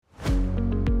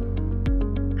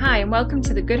and welcome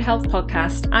to the Good Health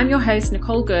Podcast. I'm your host,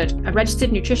 Nicole Good, a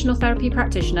registered nutritional therapy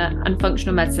practitioner and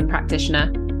functional medicine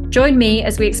practitioner. Join me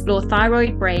as we explore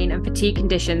thyroid, brain, and fatigue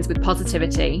conditions with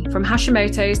positivity. From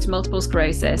Hashimoto's to multiple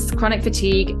sclerosis, chronic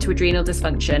fatigue to adrenal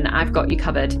dysfunction, I've got you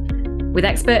covered. With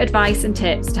expert advice and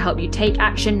tips to help you take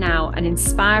action now and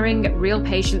inspiring real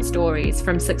patient stories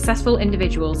from successful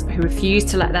individuals who refuse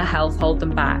to let their health hold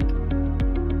them back.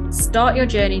 Start your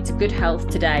journey to good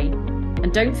health today.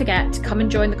 And don't forget to come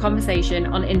and join the conversation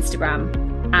on Instagram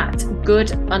at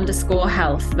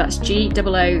good_health. That's GOODE.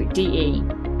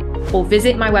 Or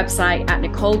visit my website at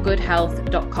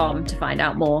nicolegoodhealth.com to find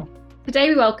out more. Today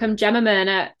we welcome Gemma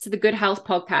Merna to the Good Health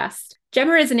Podcast.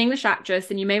 Gemma is an English actress,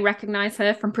 and you may recognise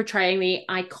her from portraying the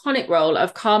iconic role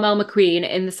of Carmel McQueen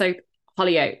in the soap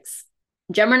Hollyoaks.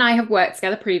 Gemma and I have worked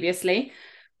together previously,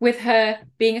 with her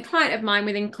being a client of mine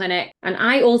within clinic, and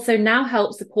I also now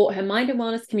help support her mind and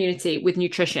wellness community with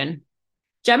nutrition.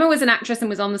 Gemma was an actress and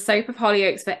was on the soap of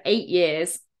Hollyoaks for 8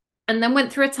 years, and then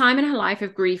went through a time in her life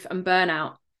of grief and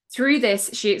burnout. Through this,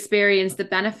 she experienced the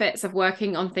benefits of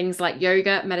working on things like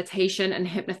yoga, meditation, and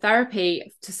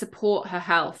hypnotherapy to support her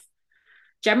health.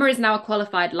 Gemma is now a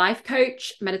qualified life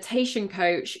coach, meditation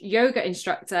coach, yoga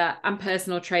instructor, and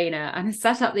personal trainer, and has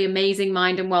set up the amazing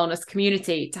mind and wellness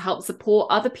community to help support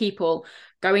other people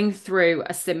going through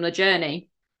a similar journey.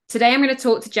 Today, I'm going to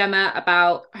talk to Gemma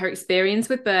about her experience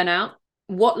with burnout,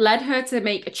 what led her to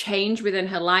make a change within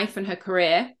her life and her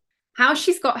career, how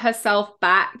she's got herself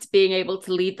back to being able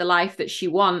to lead the life that she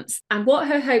wants, and what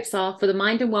her hopes are for the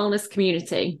mind and wellness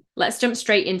community. Let's jump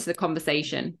straight into the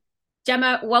conversation.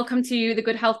 Gemma, welcome to the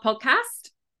Good Health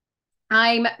Podcast.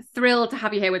 I'm thrilled to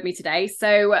have you here with me today.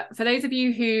 So for those of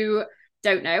you who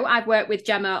don't know, I've worked with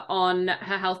Gemma on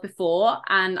her health before,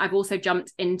 and I've also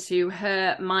jumped into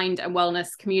her mind and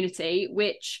wellness community,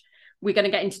 which we're going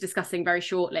to get into discussing very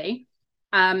shortly,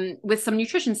 with some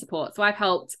nutrition support. So I've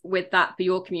helped with that for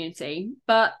your community.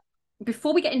 But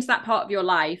before we get into that part of your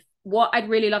life, what I'd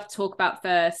really love to talk about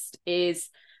first is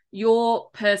your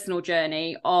personal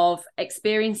journey of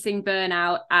experiencing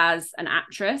burnout as an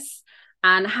actress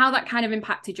and how that kind of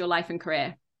impacted your life and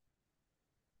career.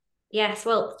 Yes,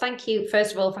 well, thank you,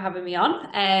 first of all, for having me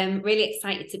on. Really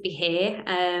excited to be here.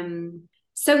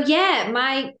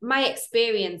 My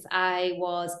experience, I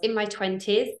was in my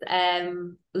 20s,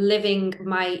 living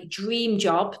my dream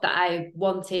job that I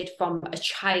wanted from a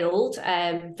child,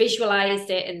 visualized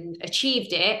it and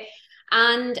achieved it.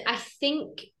 And I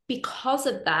think because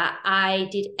of that, I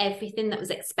did everything that was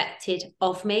expected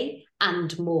of me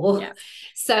and more. Yeah.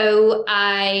 So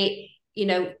I,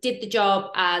 did the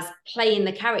job as playing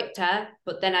the character,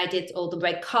 but then I did all the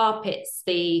red carpets,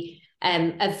 the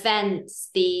events,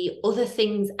 the other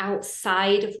things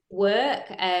outside of work,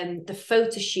 the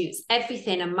photo shoots,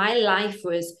 everything. And my life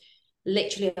was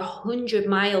literally 100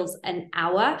 miles an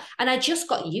hour. And I just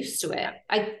got used to it.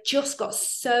 I just got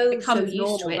so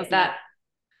used to it that...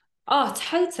 Oh,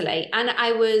 totally. And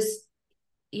I was,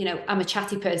 I'm a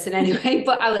chatty person anyway,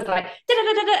 but I was like,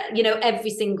 every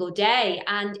single day.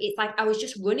 And it's like, I was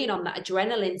just running on that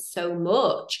adrenaline so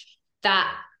much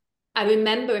that I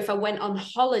remember if I went on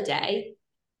holiday,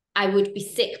 I would be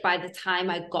sick by the time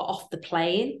I got off the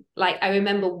plane. Like, I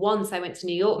remember once I went to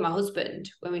New York with my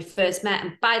husband when we first met.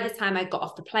 And by the time I got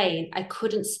off the plane, I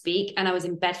couldn't speak and I was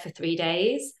in bed for 3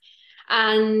 days.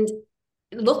 And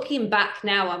looking back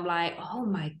now, I'm like, oh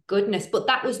my goodness, but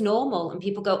that was normal. And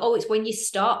people go, oh, it's when you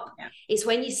stop. Yeah. It's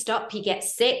when you stop, you get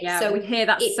sick. Yeah, so we hear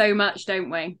that so much, don't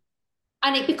we?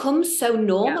 And it becomes so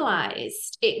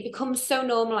normalized. Yeah. It becomes so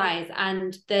normalized.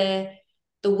 And the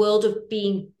world of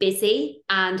being busy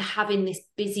and having this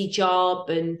busy job.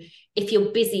 And if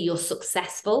you're busy, you're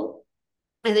successful.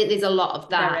 I think there's a lot of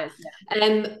that. There is,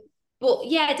 yeah. But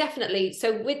yeah, definitely.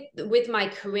 So with my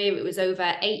career, it was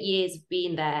over 8 years of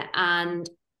being there. And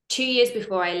 2 years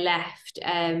before I left,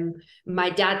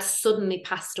 my dad suddenly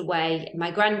passed away.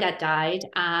 My granddad died.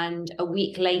 And a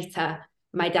week later,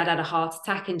 my dad had a heart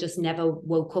attack and just never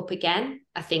woke up again,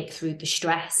 I think through the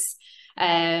stress.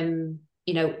 Didn't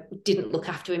look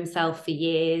after himself for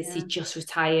years. Yeah. He just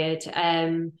retired.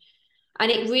 And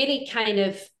it really kind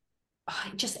of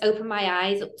just opened my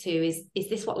eyes up to, is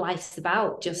this what life's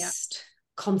about? Just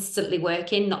constantly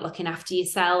working, not looking after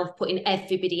yourself, putting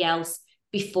everybody else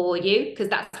before you, because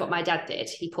that's what my dad did.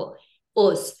 He put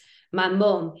us, my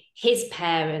mum, his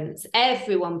parents,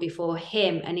 everyone before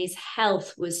him, and his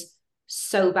health was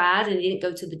so bad and he didn't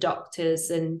go to the doctors,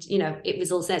 and it was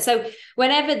all set. So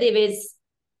whenever there is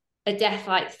a death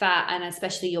like that, and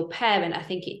especially your parent, I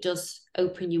think it does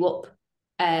open you up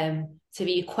to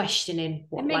be questioning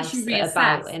what life's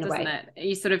about in a way.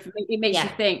 You sort of, it makes you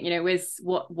think, is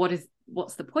what is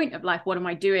what's the point of life? What am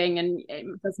I doing? And it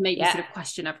does make you sort of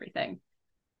question everything.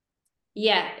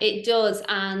 Yeah, it does.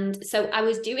 And so I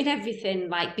was doing everything,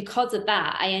 like, because of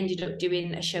that, I ended up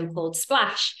doing a show called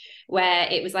Splash, where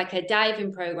it was like a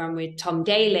diving program with Tom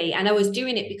Daly. And I was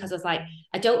doing it because I was like,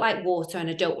 I don't like water and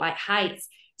I don't like heights.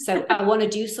 So I want to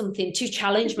do something to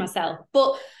challenge myself.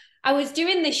 But I was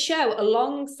doing this show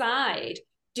alongside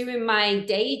doing my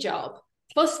day job,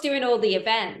 plus doing all the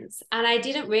events. And I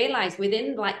didn't realize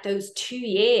within like those 2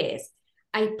 years,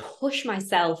 I pushed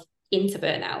myself into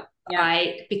burnout.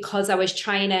 Right, because I was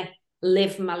trying to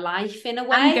live my life in a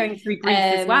way, and going through grief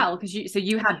as well, because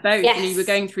you had both. Yes. You were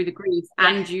going through the grief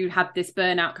and you had this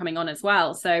burnout coming on as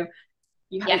well, so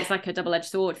it's like a double-edged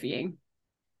sword for you.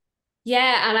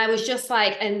 Yeah, and I was just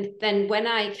like, and then when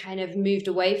I kind of moved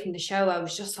away from the show, I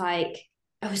was just like,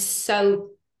 I was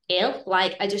so ill.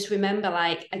 Like, I just remember,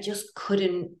 like, I just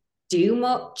couldn't do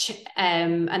much,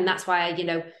 and that's why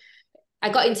I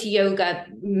got into yoga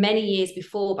many years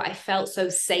before, but I felt so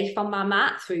safe on my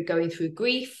mat through going through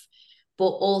grief, but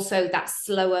also that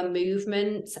slower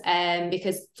movement.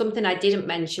 Because something I didn't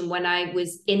mention when I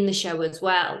was in the show as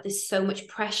well, there's so much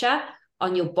pressure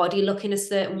on your body looking a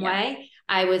certain way.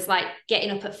 I was like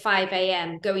getting up at 5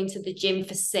 a.m., going to the gym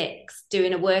for 6,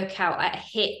 doing a workout, like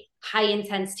a high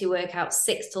intensity workout,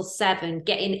 6 till 7,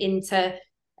 getting into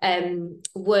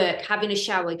work, having a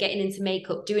shower, getting into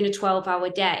makeup, doing a 12-hour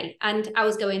day. And I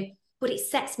was going, but it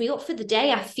sets me up for the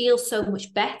day. I feel so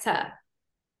much better.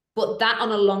 But that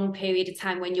on a long period of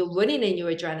time, when you're running in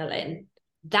your adrenaline,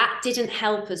 that didn't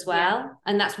help as well.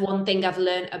 And that's one thing I've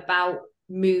learned about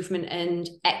movement and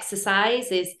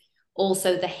exercise, is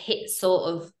also the HIIT sort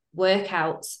of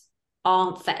workouts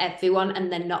aren't for everyone,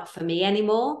 and they're not for me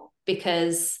anymore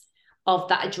because of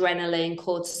that adrenaline,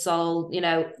 cortisol,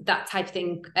 that type of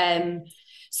thing.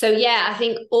 So yeah, I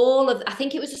think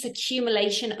it was just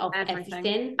accumulation of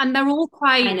everything. And they're all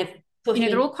quite kind of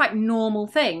they're all quite normal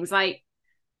things. Like,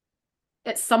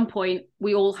 at some point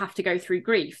we all have to go through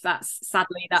grief. That's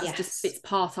just, it's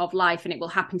part of life, and it will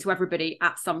happen to everybody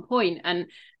at some point. And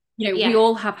we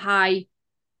all have high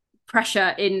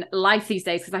pressure in life these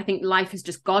days, because I think life has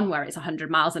just gone where it's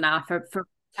 100 miles an hour for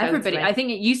everybody. I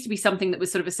think it used to be something that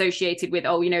was sort of associated with,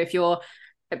 if you're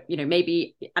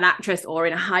maybe an actress or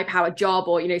in a high powered job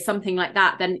or something like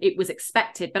that, then it was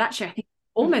expected. But actually, I think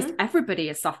almost everybody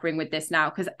is suffering with this now,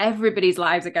 because everybody's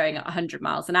lives are going at 100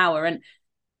 miles an hour, and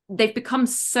they've become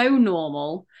so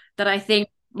normal that I think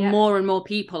more and more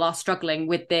people are struggling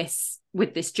with this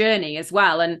journey as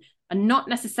well, and not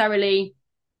necessarily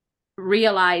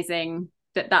realizing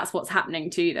that that's what's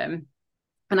happening to them.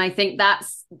 And I think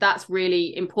that's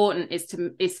really important,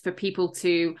 is for people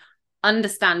to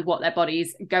understand what their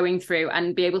body's going through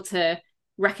and be able to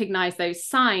recognize those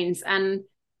signs. And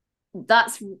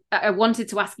I wanted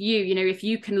to ask you, if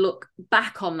you can look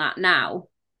back on that now,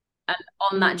 and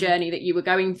on that journey that you were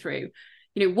going through,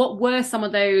 what were some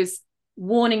of those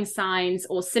warning signs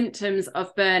or symptoms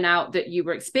of burnout that you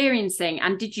were experiencing?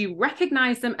 And did you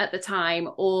recognize them at the time,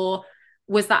 or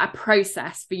was that a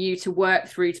process for you to work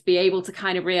through to be able to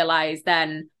kind of realize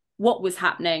then what was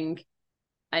happening?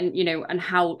 And and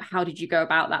how did you go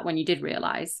about that when you did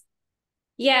realize?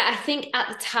 I think at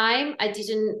the time I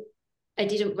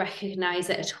didn't recognize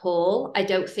it at all. I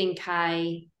don't think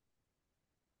I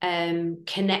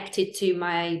connected to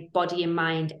my body and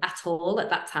mind at all at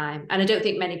that time, and I don't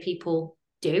think many people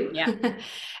do.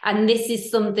 And this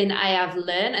is something I have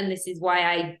learned, and this is why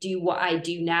I do what I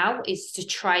do now, is to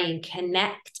try and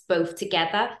connect both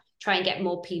together, try and get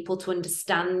more people to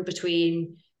understand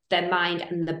between their mind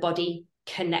and the body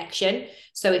connection.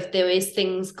 So if there is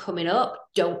things coming up,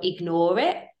 don't ignore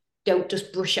it. Don't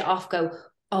just brush it off, go,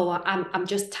 oh, I'm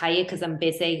just tired because I'm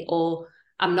busy, or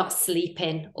I'm not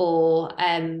sleeping, or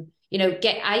I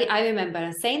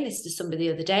remember saying this to somebody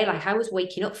the other day, like I was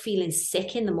waking up feeling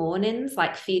sick in the mornings,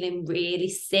 like feeling really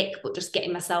sick, but just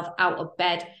getting myself out of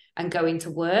bed and going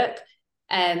to work.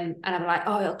 And I'm like,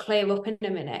 oh, it'll clear up in a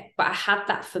minute. But I had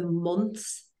that for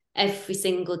months, every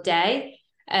single day.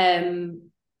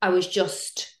 I was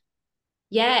just,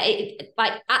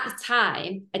 like at the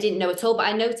time, I didn't know at all, but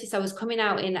I noticed I was coming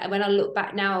out when I look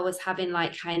back now, I was having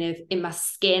like kind of in my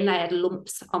skin, I had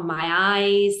lumps on my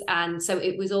eyes. And so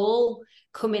it was all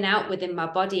coming out within my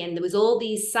body, and there was all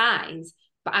these signs,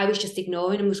 but I was just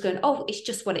ignoring and was going, oh, it's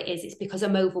just what it is. It's because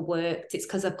I'm overworked. It's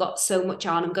because I've got so much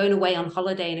on. I'm going away on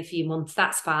holiday in a few months.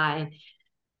 That's fine.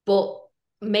 But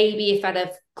maybe if I'd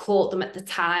have caught them at the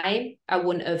time, I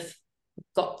wouldn't have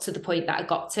got to the point that I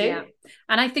got to. Yeah.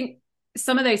 And I think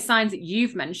some of those signs that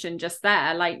you've mentioned just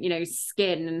there, like,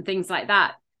 skin and things like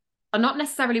that, are not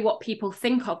necessarily what people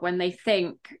think of when they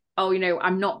think, oh,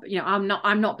 I'm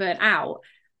not burnt out,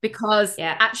 because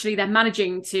actually they're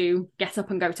managing to get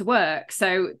up and go to work.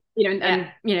 So,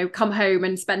 and come home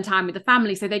and spend time with the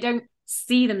family. So they don't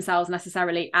see themselves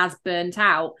necessarily as burnt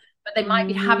out, but they might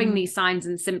be having these signs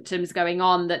and symptoms going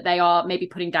on that they are maybe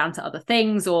putting down to other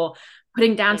things, or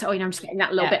putting down to, I'm just getting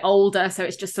that little bit older, so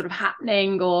it's just sort of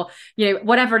happening, or,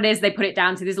 whatever it is they put it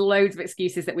down to. There's loads of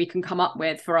excuses that we can come up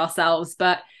with for ourselves.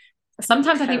 But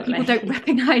sometimes I think people don't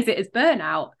recognize it as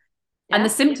burnout. And the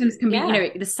symptoms can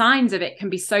be, the signs of it can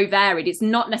be so varied. It's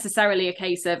not necessarily a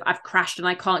case of I've crashed and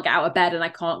I can't get out of bed and I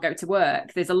can't go to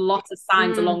work. There's a lot of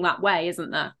signs along that way,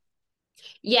 isn't there?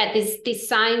 Yeah, there's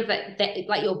signs that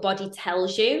like your body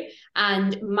tells you.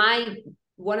 And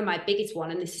one of my biggest one,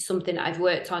 and this is something that I've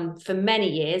worked on for many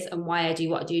years, and why I do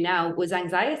what I do now, was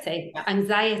anxiety. Yeah.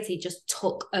 Anxiety just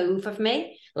took over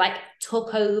me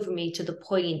to the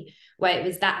point where it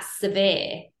was that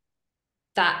severe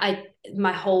that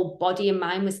my whole body and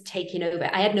mind was taking over.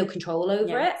 I had no control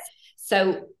over it.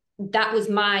 So that was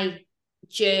my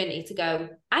journey to go,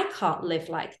 I can't live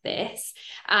like this.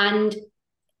 And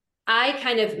I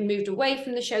kind of moved away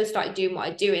from the show, started doing what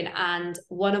I'm doing. And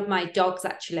one of my dogs,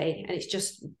 actually, and it's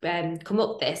just come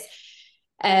up this.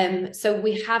 So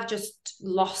we have just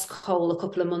lost Cole a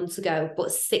couple of months ago,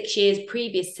 but 6 years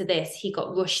previous to this, he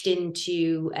got rushed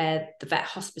into the vet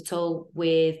hospital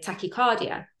with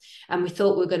tachycardia. And we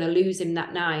thought we were going to lose him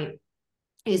that night.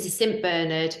 He was a St.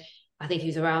 Bernard. I think he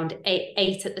was around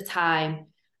eight at the time.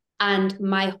 And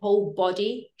my whole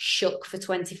body shook for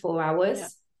 24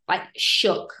 hours, like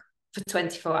shook for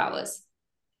 24 hours.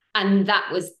 And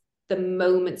that was the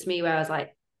moment to me where I was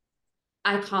like,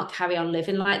 I can't carry on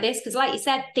living like this. Because like you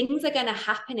said, things are going to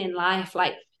happen in life.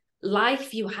 Like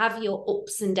life, you have your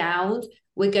ups and downs.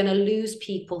 We're going to lose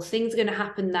people. Things are going to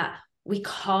happen that we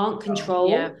can't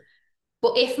control.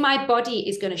 But if my body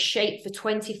is going to shake for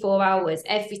 24 hours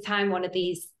every time one of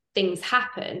these things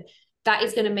happen, that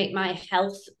is going to make my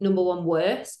health, number one,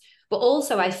 worse. But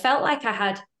also I felt like I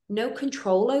had no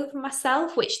control over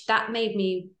myself, which that made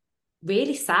me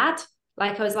really sad.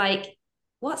 Like I was like,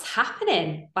 what's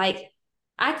happening? Like,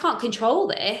 I can't control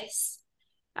this.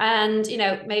 And,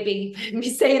 maybe me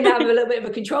saying that I'm a little bit of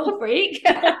a control freak.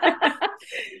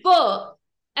 But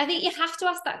I think you have to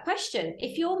ask that question.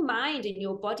 If your mind and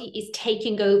your body is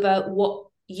taking over what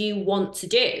you want to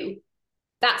do,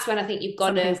 that's when I think you've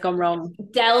got something's gone wrong.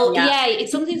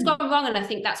 Something's gone wrong. And I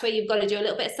think that's where you've got to do a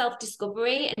little bit of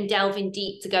self-discovery and delve in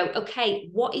deep to go, okay,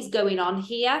 what is going on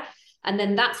here? And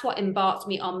then that's what embarked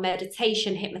me on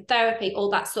meditation, hypnotherapy, all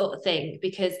that sort of thing,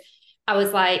 because I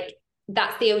was like,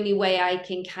 that's the only way I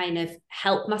can kind of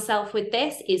help myself with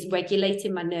this, is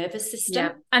regulating my nervous system.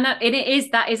 Yeah. And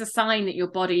that is a sign that your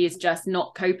body is just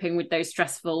not coping with those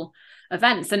stressful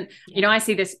events. And, I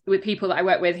see this with people that I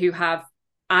work with who have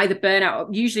either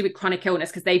burnout, usually with chronic illness,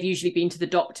 because they've usually been to the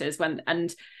doctors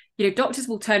doctors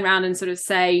will turn around and sort of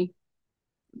say,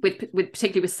 with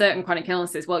particularly with certain chronic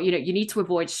illnesses, well, you need to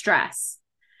avoid stress.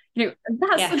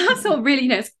 That's all really,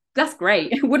 that's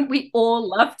great. Wouldn't we all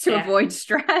love to avoid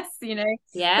stress, but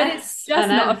it's just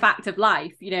not a fact of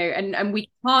life, and we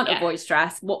can't avoid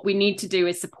stress. What we need to do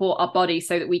is support our body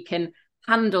so that we can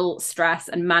handle stress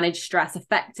and manage stress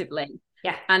effectively.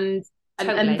 And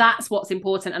that's what's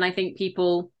important. And I think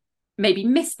people maybe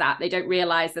miss that. They don't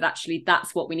realize that actually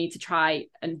that's what we need to try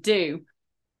and do.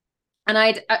 And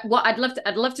I'd love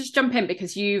to just jump in,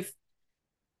 because you've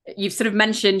sort of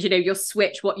mentioned, your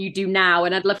switch, what you do now.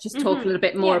 And I'd love to just talk a little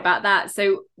bit more about that.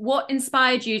 So what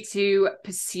inspired you to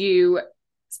pursue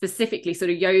specifically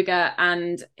sort of yoga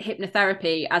and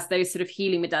hypnotherapy as those sort of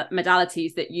healing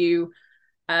modalities that you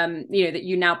that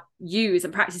you now use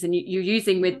and practice, and you're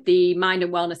using with the mind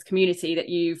and wellness community that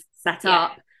you've set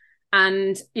up?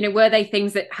 And, were they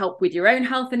things that helped with your own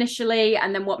health initially?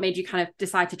 And then what made you kind of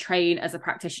decide to train as a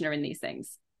practitioner in these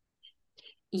things?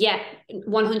 Yeah,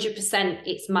 100%.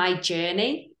 It's my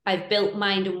journey. I've built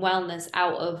mind and wellness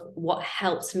out of what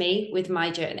helps me with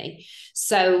my journey.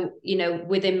 So,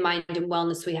 within mind and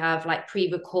wellness, we have like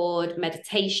pre-record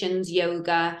meditations,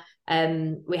 yoga.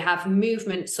 We have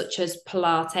movements such as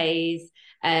Pilates,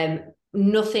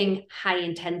 nothing high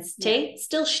intensity,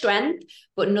 still strength,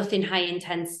 but nothing high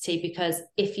intensity, because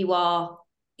if you are,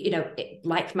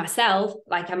 like myself,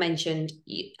 like I mentioned,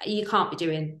 you can't be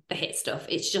doing the HIIT stuff.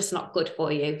 It's just not good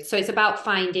for you. So it's about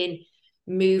finding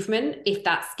movement, if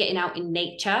that's getting out in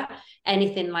nature,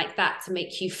 anything like that, to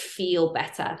make you feel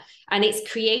better. And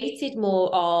it's created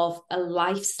more of a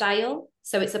lifestyle.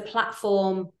 So it's a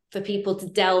platform for people to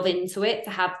delve into it, to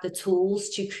have the tools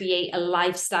to create a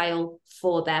lifestyle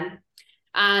for them.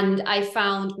 And I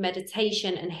found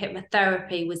meditation and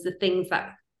hypnotherapy was the things that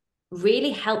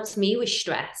really helped me with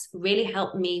stress, really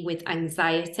helped me with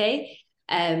anxiety.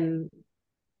 And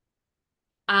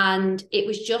it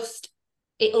was just,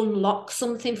 it unlocked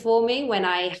something for me when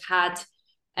I had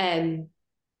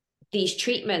these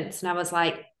treatments, and I was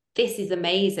like, this is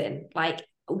amazing. Like,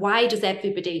 why does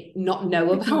everybody not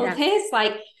know about this?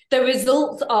 Like, the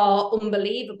results are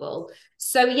unbelievable.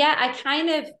 So yeah,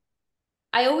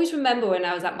 I always remember when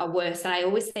I was at my worst, and I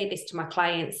always say this to my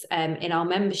clients in our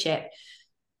membership,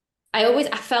 I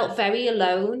felt very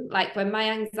alone. Like, when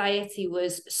my anxiety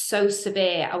was so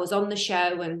severe, I was on the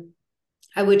show and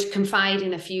I would confide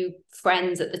in a few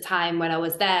friends at the time when I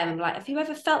was there. And I'm like, have you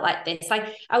ever felt like this?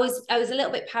 Like, I was a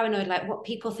little bit paranoid, like, what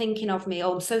people thinking of me?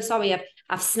 Oh, I'm so sorry.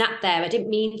 I've snapped there. I didn't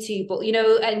mean to, but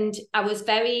and I was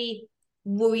very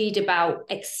worried about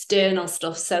external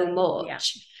stuff so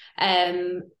much.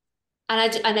 And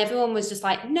everyone was just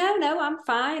like, no, I'm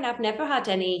fine. I've never had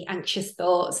any anxious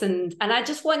thoughts. And I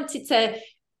just wanted to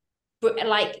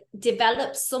like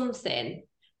develop something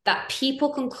that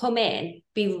people can come in,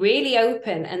 be really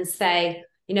open and say,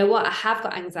 you know what, I have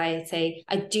got anxiety.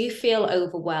 I do feel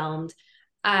overwhelmed.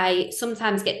 I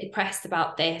sometimes get depressed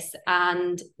about this,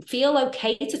 and feel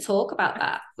okay to talk about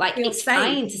that. Like, it's safe.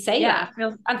 Fine to say that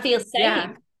and feel safe.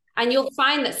 Yeah. And you'll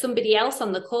find that somebody else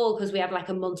on the call, because we have like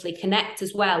a monthly connect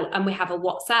as well, and we have a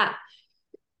WhatsApp,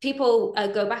 people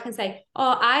go back and say,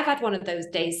 oh, I've had one of those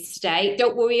days today.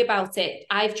 Don't worry about it.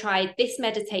 I've tried this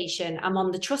meditation. I'm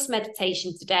on the trust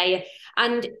meditation today.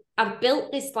 And I've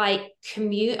built this like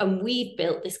and we've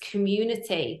built this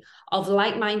community of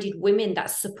like-minded women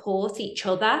that support each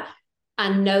other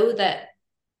and know that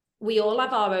we all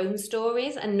have our own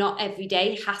stories, and not every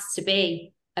day has to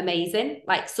be amazing.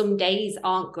 Like, some days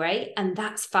aren't great, and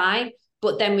that's fine.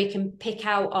 But then we can pick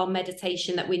out our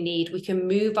meditation that we need. We can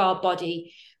move our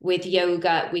body with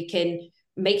yoga. We can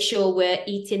make sure we're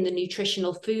eating the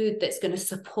nutritional food that's going to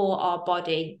support our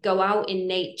body, go out in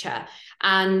nature,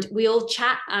 and we all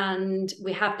chat and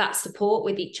we have that support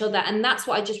with each other. And that's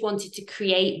what I just wanted to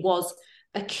create, was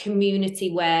a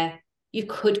community where you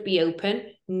could be open,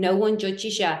 no one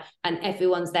judges you, and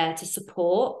everyone's there to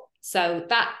support. So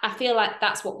that, I feel like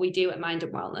that's what we do at Mind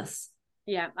and Wellness.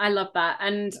 Yeah, I love that.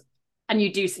 And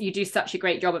you do such a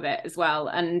great job of it as well.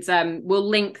 And we'll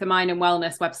link the Mind and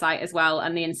Wellness website as well,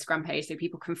 and the Instagram page, so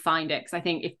people can find it. Because I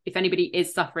think if anybody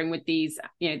is suffering with these,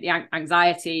 the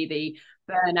anxiety,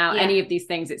 the burnout, any of these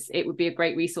things, it would be a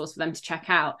great resource for them to check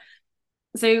out.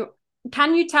 So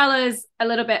can you tell us a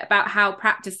little bit about how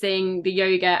practicing the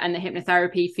yoga and the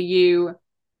hypnotherapy for you,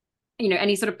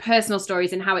 any sort of personal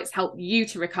stories and how it's helped you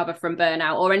to recover from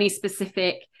burnout, or any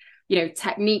specific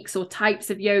techniques or types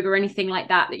of yoga or anything like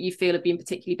that you feel have been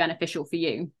particularly beneficial for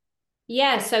you?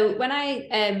 Yeah. So when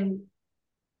I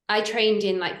trained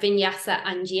in like vinyasa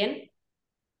and yin,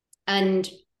 and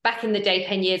back in the day,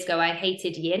 10 years ago, I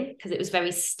hated yin because it was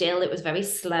very still. It was very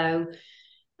slow.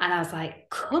 And I was like,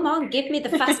 come on, give me the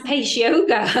fast-paced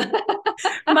yoga.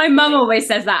 My mum always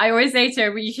says that. I always say to her,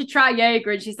 well, you should try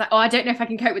yoga. And she's like, oh, I don't know if I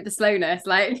can cope with the slowness.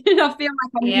 Like, I feel like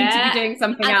I need to be doing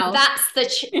something else.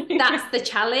 That's the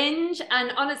challenge.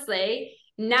 And honestly,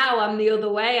 now I'm the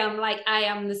other way. I'm like, I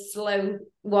am the slow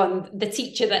one, the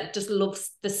teacher that just loves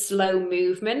the slow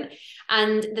movement.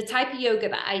 And the type of yoga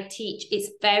that I teach, it's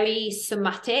very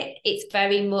somatic. It's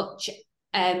very much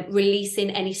releasing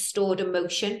any stored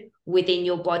emotion within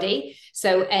your body.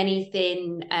 So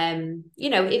anything,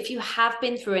 if you have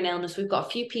been through an illness, we've got a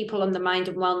few people on the Mind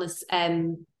and Wellness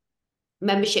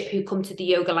membership who come to the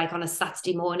yoga like on a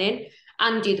Saturday morning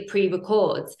and do the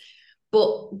pre-records,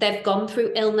 but they've gone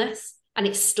through illness and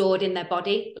it's stored in their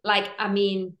body. Like, I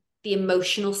mean, the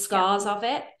emotional scars of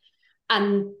it,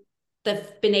 and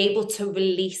they've been able to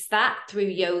release that through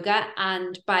yoga.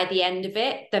 And by the end of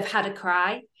it, they've had a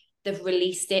cry, they've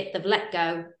released it, they've let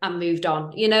go and moved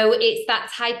on. It's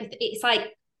that type of, it's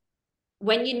like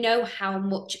when you know how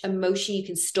much emotion you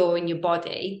can store in your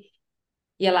body,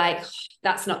 you're like, oh,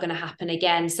 that's not going to happen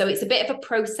again. So it's a bit of a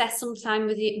process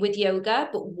sometimes with yoga,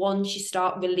 but once you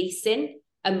start releasing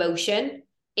emotion,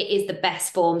 it is the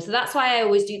best form. So that's why I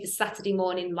always do the Saturday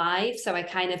morning live. So I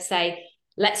kind of say,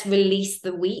 let's release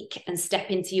the week and step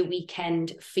into your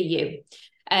weekend for you.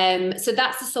 So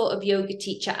that's the sort of yoga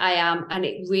teacher I am, and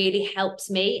it really helps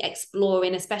me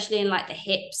exploring, especially in like the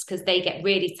hips, because they get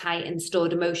really tight and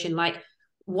stored emotion. Like,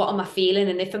 what am I feeling?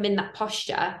 And if I'm in that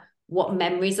posture, what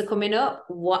memories are coming up?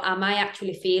 What am I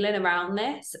actually feeling around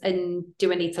this? And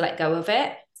do I need to let go of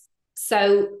it?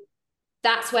 So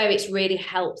that's where it's really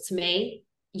helped me.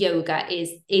 Yoga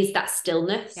is that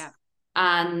stillness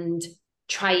and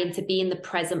trying to be in the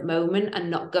present moment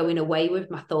and not going away with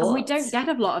my thoughts. And we don't get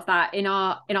a lot of that in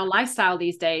our lifestyle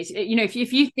these days. You know, if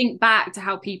you think back to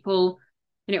how people,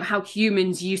 you know, how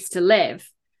humans used to live,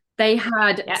 they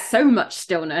had so much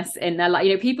stillness in their life.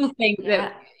 You know, people think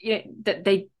that, you know, that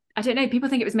they, I don't know, people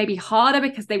think it was maybe harder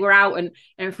because they were out, and,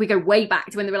 you know, if we go way back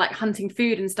to when they were like hunting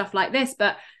food and stuff like this,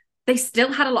 but they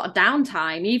still had a lot of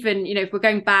downtime. Even, you know, if we're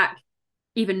going back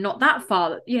even not that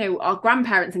far, you know, our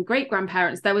grandparents and great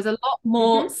grandparents, there was a lot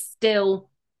more still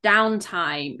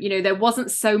downtime. You know, there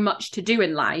wasn't so much to do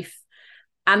in life,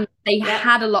 and they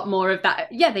had a lot more of that.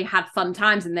 Yeah, they had fun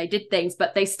times and they did things,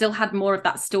 but they still had more of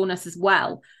that stillness as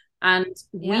well. And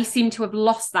we seem to have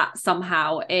lost that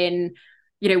somehow in,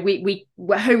 you know,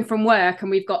 we're home from work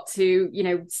and we've got to, you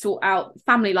know, sort out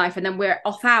family life, and then we're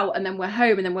off out, and then we're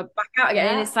home, and then we're back out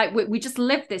again. And it's like we just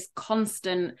live this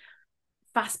constant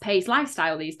fast-paced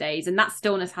lifestyle these days, and that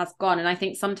stillness has gone. And I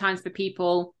think sometimes for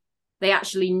people, they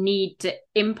actually need to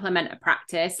implement a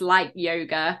practice like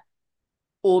yoga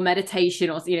or meditation,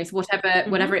 or, you know,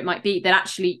 whatever it might be, that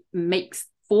actually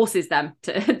forces them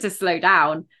to slow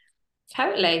down.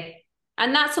 Totally.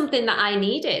 And that's something that I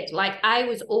needed. Like, I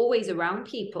was always around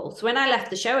people. So when I left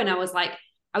the show, and I was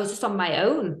just on my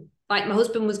own. Like, my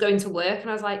husband was going to work, and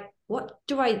I was like, what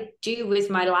do I do with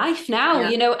my life now?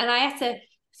 You know, and I had to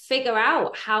figure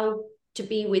out how to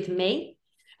be with me.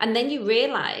 And then you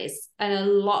realize, and a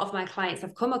lot of my clients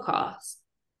have come across,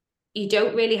 you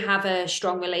don't really have a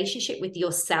strong relationship with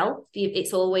yourself.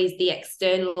 It's always the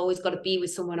external, always got to be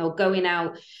with someone or going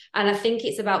out. And I think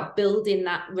it's about building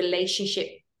that relationship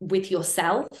with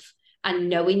yourself and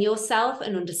knowing yourself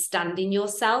and understanding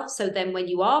yourself. So then when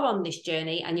you are on this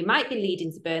journey and you might be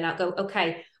leading to burnout, go,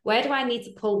 okay, where do I need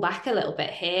to pull back a little bit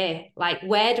here? Like,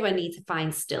 where do I need to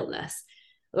find stillness?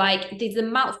 Like, there's the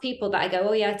amount of people that I go,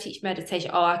 oh yeah, I teach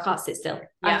meditation. Oh, I can't sit still.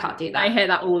 I can't do that. I hear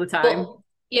that all the time. But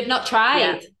you've not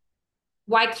tried.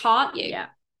 Why can't you?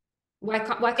 Why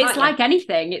can't it's you? Like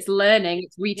anything, it's learning,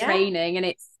 it's retraining, and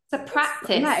it's a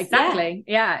practice. Exactly.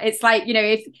 It's like, you know,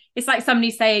 if it's like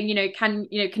somebody saying, you know, can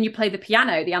you play the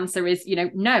piano? The answer is, you know,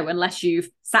 no, unless you've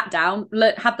sat down,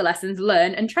 had the lessons,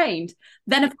 learned and trained.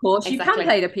 Then of course you can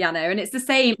play the piano. And it's the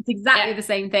same, it's exactly the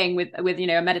same thing with, you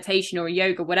know, a meditation or a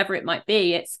yoga, whatever it might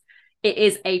be. It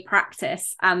is a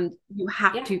practice, and you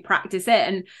have to practice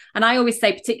it. And I always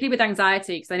say, particularly with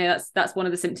anxiety, because I know that's one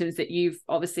of the symptoms that you've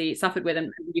obviously suffered with,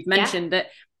 and you've mentioned that.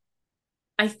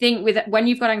 I think when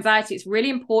you've got anxiety, it's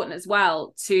really important as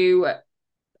well to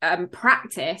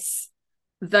practice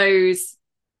those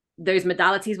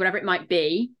modalities, whatever it might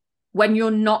be, when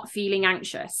you're not feeling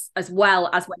anxious as well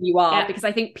as when you are. Because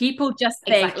I think people just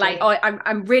think like, oh,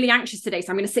 I'm really anxious today,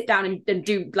 so I'm going to sit down and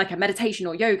do like a meditation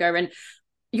or yoga, and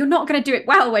you're not going to do it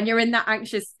well when you're in that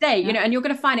anxious state, you know, and you're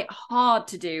going to find it hard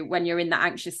to do when you're in that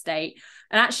anxious state.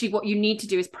 And actually what you need to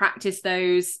do is practice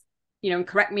those, you know, and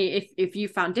correct me if you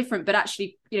found different, but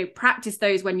actually, you know, practice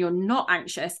those when you're not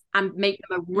anxious and make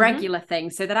them a regular thing,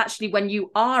 so that actually when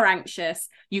you are anxious,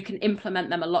 you can implement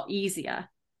them a lot easier.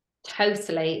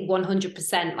 Totally,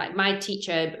 100%. Like my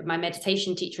teacher, my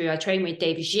meditation teacher who I trained with,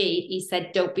 David G, he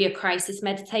said, don't be a crisis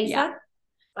meditator.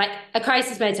 Like a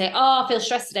crisis meditator, oh, I feel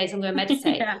stressed today, so I'm going to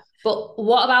meditate. But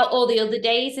what about all the other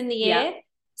days in the year?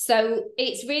 So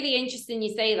it's really interesting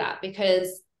you say that,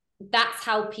 because that's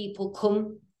how people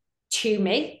come to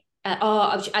me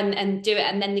and do it,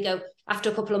 and then they go after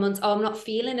a couple of months, oh, I'm not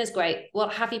feeling as great. Well,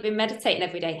 have you been meditating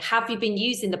every day? Have you been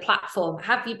using the platform?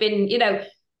 Have you been, you know,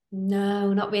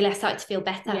 no, not really, I started to feel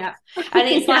better. And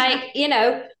it's like, you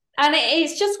know, and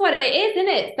it's just what it is, isn't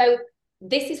it? So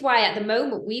this is why at the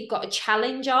moment we've got a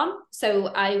challenge on. So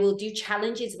I will do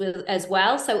challenges as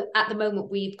well. So at the moment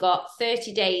we've got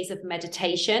 30 days of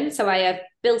meditation. So I have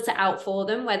built it out for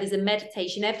them, where there's a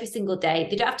meditation every single day.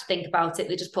 They don't have to think about it.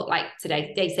 They just put like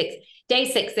today, day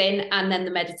six in, and then the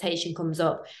meditation comes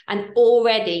up. And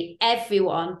already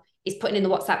everyone is putting in the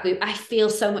WhatsApp group, I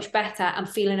feel so much better. I'm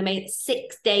feeling amazing.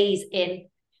 6 days in,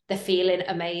 they're feeling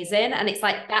amazing. And it's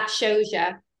like, that shows you.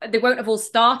 They won't have all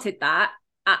started that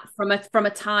from a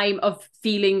time of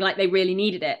feeling like they really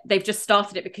needed it. They've just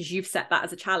started it because you've set that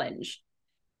as a challenge.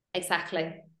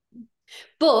 Exactly.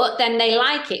 But then they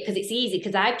like it because it's easy,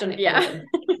 because I've done it for them.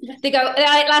 They go,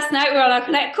 like last night we were on our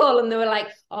Connect call and they were like,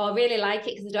 oh, I really like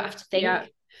it because I don't have to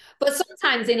think. But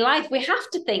sometimes in life we have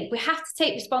to think, we have to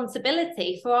take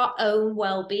responsibility for our own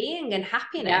well-being and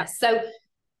happiness. So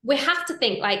we have to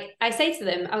think. Like I say to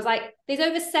them, I was like, there's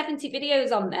over 70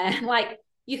 videos on there. Like,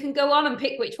 you can go on and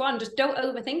pick which one. Just don't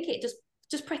overthink it.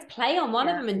 Just press play on one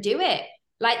of them and do it.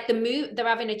 like they're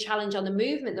having a challenge on the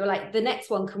movement. They were like, the next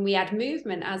one, can we add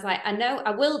movement? I was like, I know,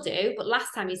 I will do, but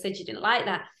last time you said you didn't like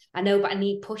that. I know, but I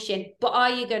need pushing. But are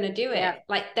you going to do it? Yeah.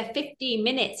 Like, they're 15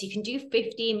 minutes. You can do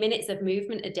 15 minutes of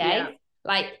movement a day. Yeah.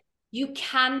 Like, you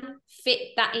can fit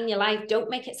that in your life. Don't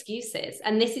make excuses.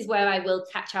 And this is where I will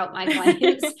catch out my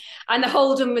clients and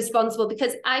hold them responsible,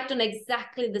 because I've done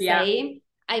exactly the same.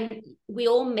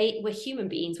 We're human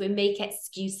beings. We make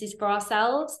excuses for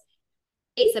ourselves.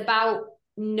 It's about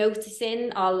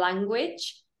noticing our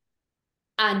language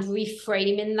and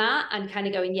reframing that and kind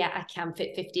of going, yeah, I can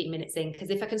fit 15 minutes in. Because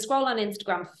if I can scroll on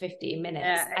Instagram for 15 minutes,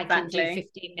 exactly. I can do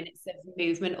 15 minutes of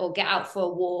movement, or get out for a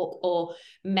walk, or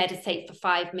meditate for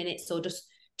 5 minutes, or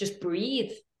just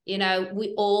breathe. You know,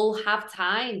 we all have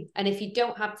time. And if you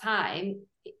don't have time,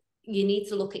 you need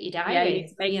to look at your diary. Yeah, you need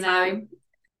to make time.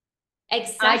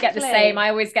 Exactly. I get the same. I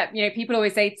always get, people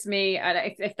always say to me,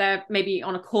 if they're maybe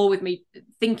on a call with me,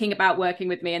 thinking about working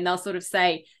with me, and they'll sort of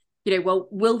say, well,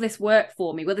 will this work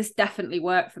for me? Will this definitely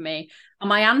work for me? And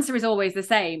my answer is always the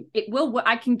same. It will.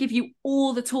 I can give you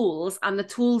all the tools, and the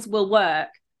tools will work,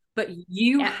 but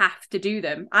you have to do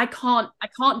them. I can't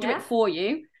do it for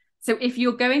you. So if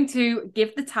you're going to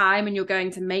give the time, and you're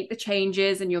going to make the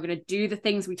changes, and you're going to do the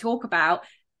things we talk about,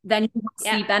 then you will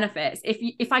see benefits.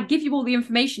 If I give you all the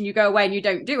information, you go away and you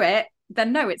don't do it,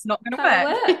 then no, it's not going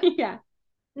to work. Yeah.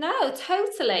 No,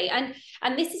 totally. And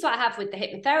this is what I have with the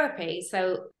hypnotherapy.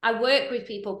 So I work with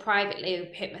people privately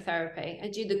with hypnotherapy. I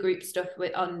do the group stuff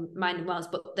on Mind and Wells,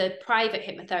 but the private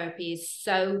hypnotherapy is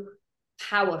so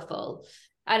powerful.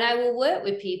 And I will work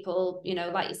with people,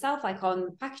 like yourself, like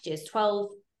on packages,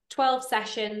 12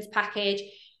 sessions package,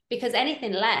 because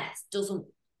anything less doesn't,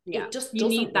 it just doesn't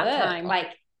need that work. Time.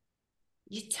 Like,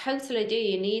 you totally do.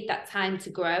 You need that time to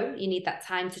grow. You need that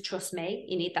time to trust me.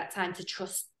 You need that time to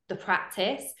trust the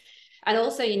practice. And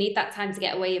also you need that time to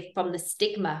get away from the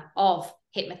stigma of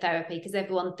hypnotherapy, because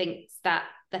everyone thinks that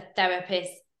the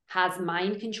therapist has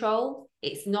mind control.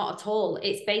 It's not at all.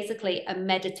 It's basically a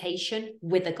meditation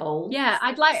with a goal. Yeah,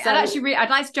 I'd like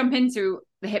to jump into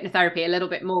the hypnotherapy a little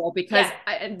bit more, because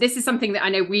this is something that I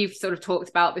know we've sort of talked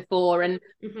about before, and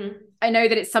I know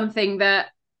that it's something that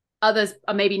others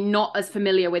are maybe not as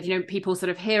familiar with. People sort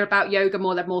of hear about yoga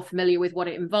more, they're more familiar with what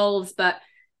it involves, but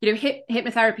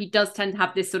hypnotherapy does tend to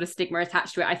have this sort of stigma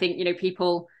attached to it. I think,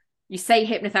 you say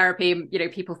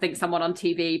hypnotherapy, people think someone on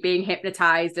TV being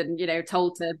hypnotized and,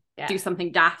 told to do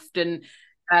something daft and,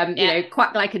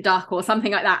 quack like a duck or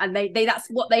something like that. And they that's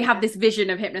what they have this vision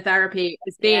of hypnotherapy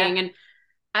as being.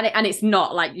 And it's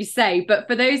not, like you say. But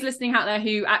for those listening out there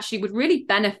who actually would really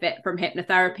benefit from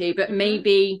hypnotherapy, but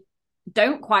maybe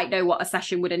don't quite know what a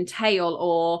session would entail,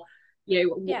 or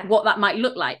what that might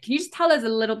look like, can you just tell us a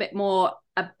little bit more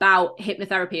about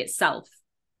hypnotherapy itself?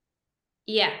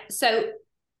 So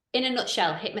in a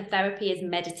nutshell, hypnotherapy is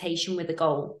meditation with a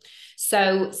goal.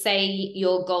 So say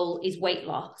your goal is weight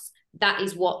loss, that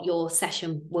is what your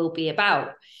session will be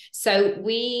about. So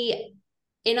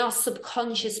in our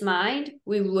subconscious mind,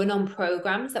 we run on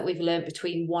programs that we've learned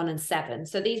between 1 and 7.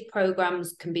 So these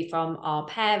programs can be from our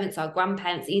parents, our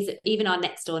grandparents, even our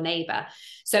next door neighbor.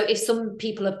 So if some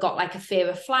people have got like a fear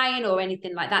of flying or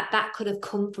anything like that, that could have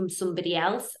come from somebody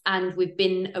else. And we've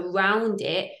been around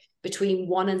it between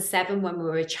 1 and 7 when we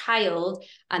were a child.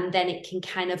 And then it can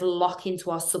kind of lock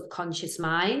into our subconscious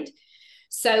mind.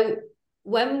 So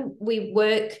when we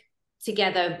work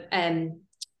together,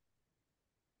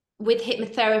 with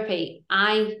hypnotherapy,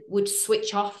 I would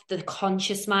switch off the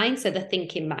conscious mind, so the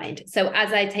thinking mind. So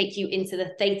as I take you into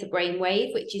the theta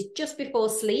brainwave, which is just before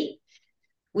sleep,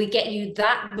 we get you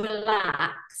that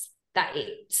relaxed that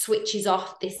it switches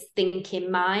off this thinking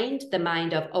mind, the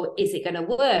mind of, oh, is it going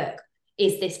to work?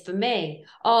 Is this for me?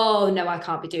 Oh, no, I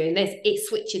can't be doing this. It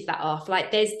switches that off.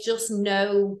 Like there's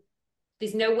no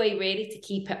way really to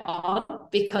keep it on,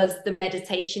 because the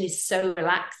meditation is so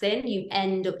relaxing. You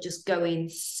end up just going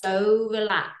so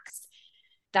relaxed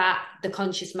that the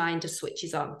conscious mind just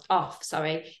switches off.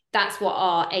 That's what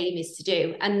our aim is to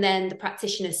do. And then the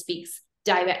practitioner speaks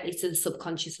directly to the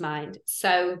subconscious mind.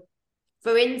 So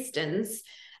for instance,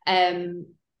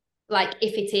 like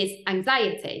if it is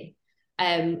anxiety,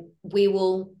 we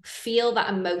will feel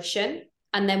that emotion,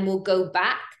 and then we'll go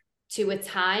back to a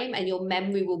time, and your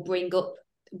memory will bring up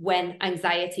when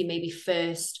anxiety maybe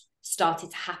first started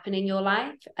to happen in your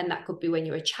life. And that could be when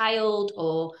you're a child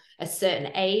or a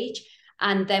certain age.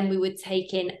 And then we would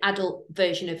take in adult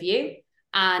version of you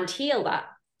and heal that.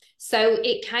 So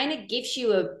it kind of gives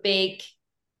you a big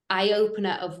eye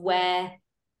opener of where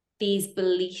these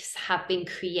beliefs have been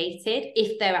created,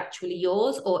 if they're actually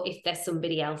yours or if they're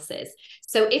somebody else's.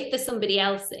 So if they're somebody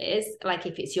else's, like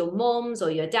if it's your mum's or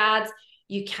your dad's,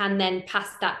 you can then pass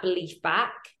that belief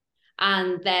back.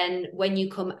 And then when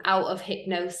you come out of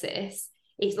hypnosis,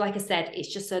 it's like I said,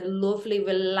 it's just a lovely,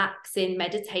 relaxing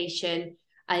meditation.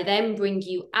 I then bring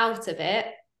you out of it,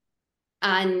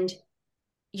 and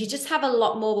you just have a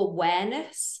lot more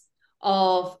awareness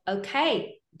of,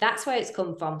 okay, that's where it's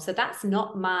come from. So that's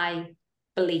not my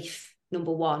belief,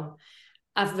 number one.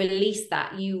 I've released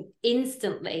that. You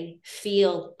instantly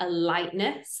feel a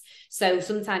lightness. So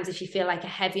sometimes if you feel like a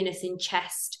heaviness in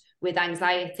chest with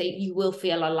anxiety, you will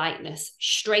feel a lightness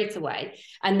straight away.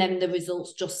 And then the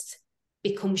results just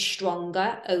become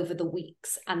stronger over the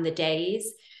weeks and the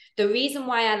days. The reason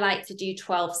why I like to do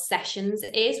 12 sessions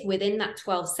is within that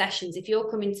 12 sessions, if you're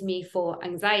coming to me for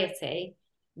anxiety,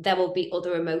 there will be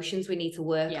other emotions we need to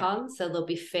work on. So there'll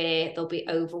be fear, there'll be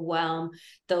overwhelm,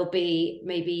 there'll be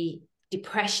maybe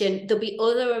depression, there'll be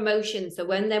other emotions. So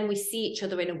when then we see each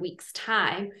other in a week's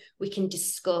time, we can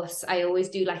discuss. I always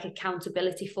do like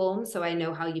accountability forms, so I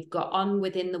know how you've got on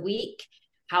within the week,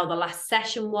 how the last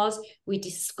session was. We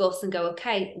discuss and go,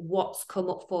 okay, what's come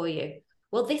up for you?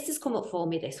 Well, this has come up for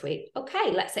me this week.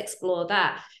 Okay, let's explore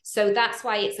that. So that's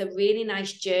why it's a really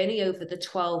nice journey over the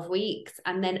 12 weeks.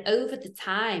 And then over the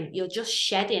time, you're just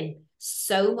shedding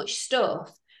so much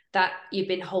stuff that you've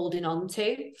been holding on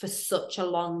to for such a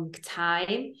long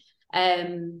time.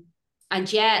 And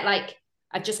yeah, like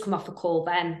I've just come off a call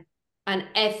then. And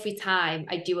every time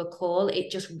I do a call,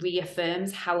 it just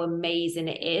reaffirms how amazing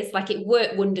it is. Like it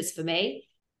worked wonders for me.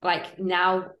 Like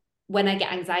now when I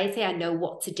get anxiety, I know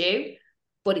what to do,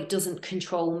 but it doesn't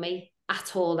control me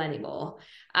at all anymore.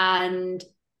 And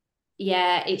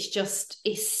yeah, it's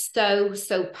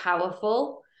so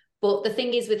powerful. But the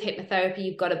thing is with hypnotherapy,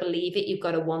 you've got to believe it, you've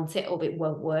got to want it, or it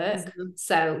won't work.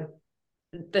 So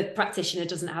the practitioner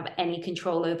doesn't have any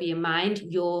control over your mind.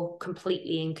 You're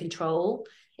completely in control.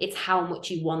 It's how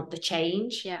much you want the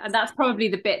change. Yeah, and that's probably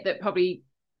the bit that probably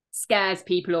scares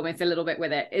people almost a little bit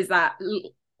with it, is that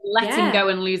letting go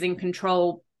and losing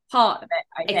control part of it,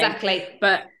 I think. Exactly.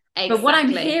 But what I'm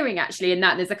hearing actually in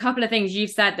that, there's a couple of things you've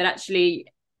said that actually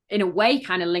in a way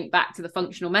kind of link back to the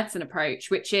functional medicine approach,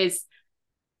 which is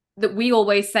that we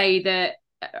always say that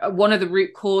one of the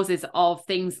root causes of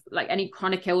things like any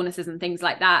chronic illnesses and things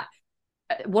like that,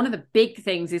 one of the big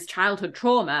things is childhood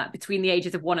trauma between the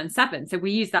ages of 1 and 7. So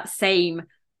we use that same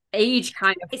age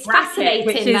kind of it's bracket, fascinating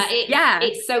which is, that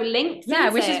it's so linked,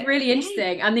 which is really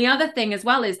interesting. And the other thing as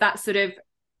well is that sort of,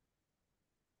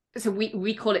 so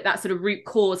we call it that sort of root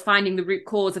cause, finding the root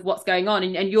cause of what's going on.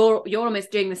 And you're almost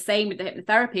doing the same with the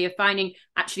hypnotherapy of finding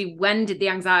actually when did the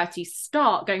anxiety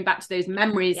start, going back to those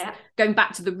memories, going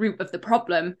back to the root of the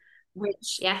problem,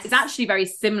 which is actually very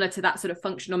similar to that sort of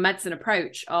functional medicine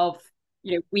approach of,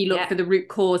 you know, we look for the root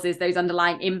causes, those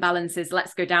underlying imbalances.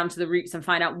 Let's go down to the roots and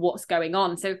find out what's going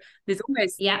on. So there's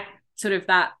almost sort of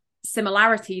that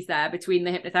similarities there between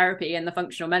the hypnotherapy and the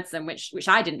functional medicine, which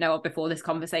I didn't know of before this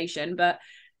conversation, but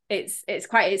it's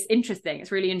interesting.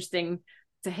 It's really interesting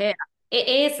to hear. It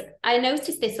is. I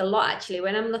noticed this a lot actually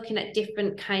when I'm looking at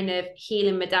different kind of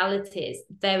healing modalities.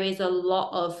 There is a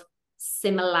lot of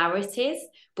similarities,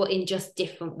 but in just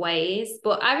different ways.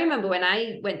 But I remember when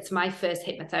I went to my first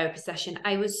hypnotherapy session,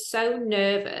 I was so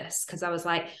nervous because I was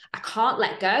like, I can't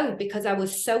let go, because I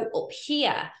was so up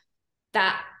here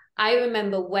that I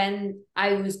remember when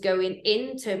I was going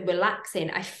into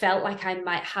relaxing, I felt like I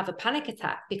might have a panic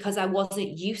attack because I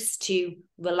wasn't used to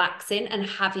relaxing and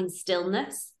having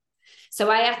stillness. So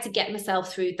I had to get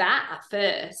myself through that at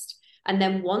first. And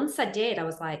then once I did, I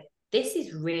was like, this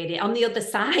is really on the other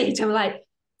side. I'm like,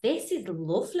 this is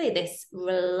lovely, this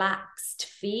relaxed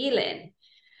feeling.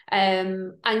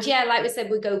 And yeah, like we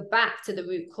said, we go back to the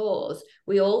root cause.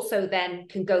 We also then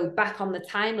can go back on the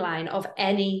timeline of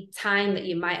any time that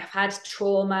you might have had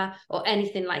trauma or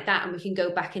anything like that, and we can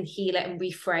go back and heal it and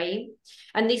reframe.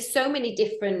 And there's so many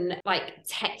different like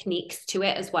techniques to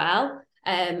it as well.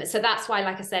 So that's why,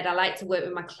 like I said, I like to work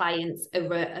with my clients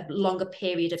over a longer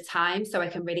period of time so I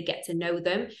can really get to know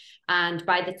them. And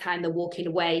by the time they're walking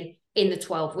away in the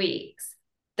 12 weeks,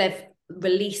 they've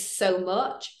released so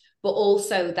much, but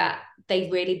also that they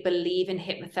really believe in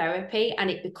hypnotherapy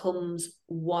and it becomes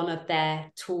one of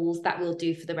their tools that we'll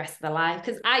do for the rest of their life.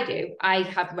 Because I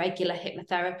have regular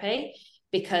hypnotherapy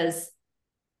because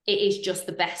it is just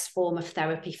the best form of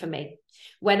therapy for me.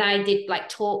 When I did like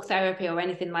talk therapy or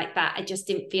anything like that, I just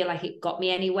didn't feel like it got me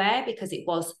anywhere because it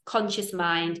was conscious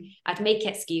mind. I'd make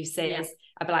excuses.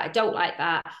 I'd be like, I don't like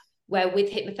that. Where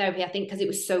with hypnotherapy, I think because it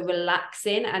was so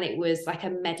relaxing and it was like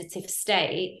a meditative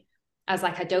state, I was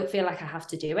like, I don't feel like I have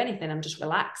to do anything. I'm just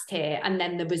relaxed here. And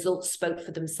then the results spoke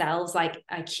for themselves. Like,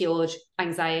 I cured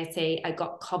anxiety. I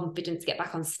got confidence to get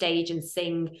back on stage and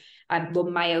sing. I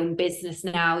run my own business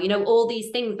now. You know, all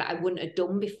these things that I wouldn't have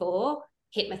done before,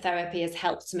 hypnotherapy has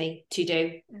helped me to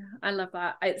do. Yeah, I love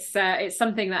that. It's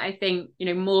something that I think, you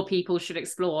know, more people should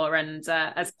explore. And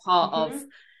as part of,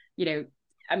 you know,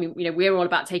 I mean, you know, we're all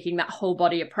about taking that whole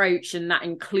body approach, and that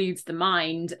includes the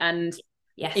mind. And,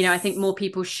 yes, you know, I think more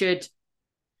people should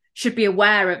be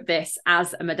aware of this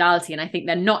as a modality. And I think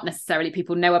they're not necessarily,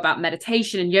 people know about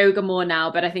meditation and yoga more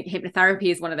now, but I think hypnotherapy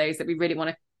is one of those that we really want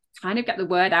to kind of get the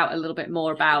word out a little bit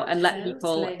more about, and let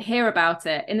people hear about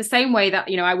it, in the same way that,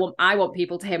 you know, I want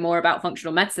people to hear more about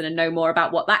functional medicine and know more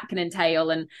about what that can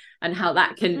entail, and how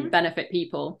that can benefit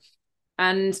people.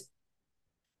 And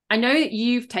I know that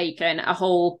you've taken a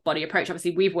whole body approach.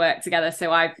 Obviously, we've worked together, so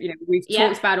we've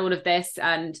talked about all of this,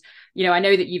 and, you know, I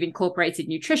know that you've incorporated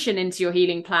nutrition into your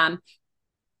healing plan.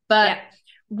 But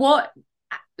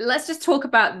let's just talk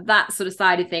about that sort of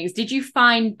side of things. Did you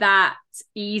find that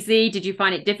easy? Did you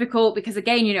find it difficult? Because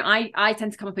again, you know, I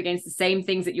tend to come up against the same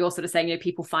things that you're sort of saying, you know,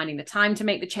 people finding the time to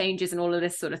make the changes and all of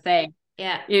this sort of thing.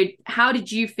 Yeah. You know, how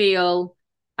did you feel,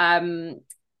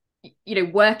 you know,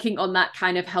 working on that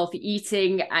kind of healthy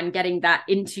eating and getting that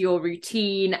into your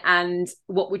routine? And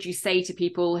what would you say to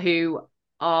people who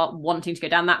are wanting to go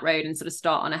down that road and sort of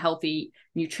start on a healthy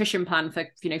nutrition plan for,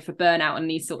 you know, for burnout and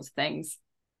these sorts of things?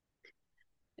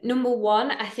 Number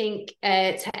one, I think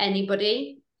to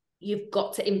anybody, you've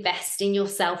got to invest in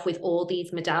yourself with all these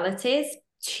modalities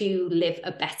to live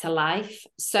a better life.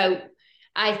 So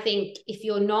I think if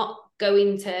you're not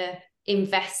going to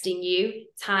invest in you,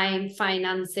 time,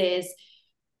 finances,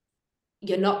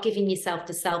 you're not giving yourself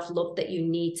the self-love that you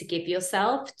need to give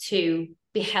yourself to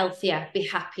be healthier, be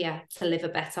happier, to live a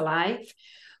better life.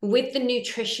 With the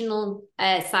nutritional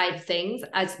side of things,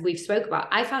 as we've spoke about,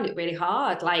 I found it really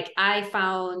hard. Like, I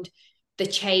found the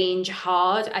change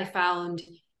hard. I found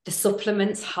the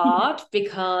supplements hard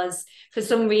because for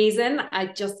some reason, I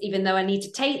just, even though I need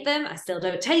to take them, I still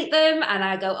don't take them. And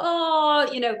I go,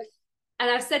 oh, you know, and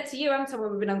I've said to you, Anton,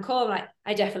 when we've been on call, like,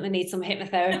 I definitely need some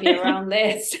hypnotherapy around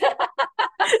this.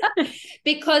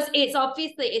 Because it's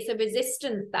a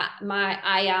resistance that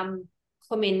I am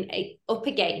coming up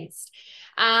against.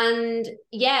 And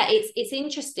yeah, it's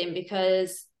interesting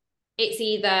because it's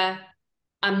either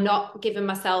I'm not giving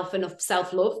myself enough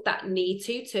self-love that I need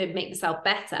to make myself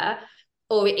better,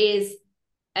 or it is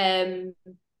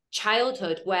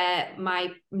childhood where my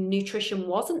nutrition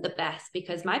wasn't the best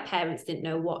because my parents didn't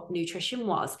know what nutrition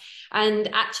was. And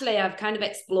actually, I've kind of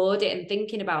explored it and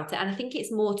thinking about it. And I think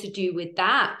it's more to do with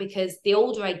that, because the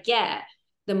older I get,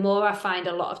 the more I find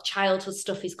a lot of childhood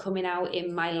stuff is coming out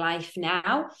in my life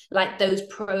now, like those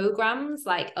programs,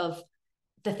 like of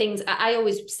the things I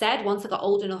always said, once I got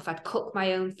old enough, I'd cook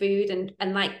my own food.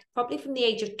 And like probably from the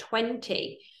age of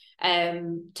 20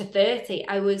 to 30,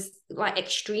 I was like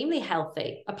extremely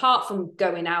healthy, apart from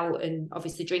going out and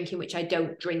obviously drinking, which I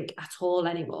don't drink at all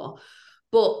anymore.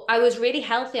 But I was really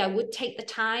healthy. I would take the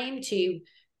time to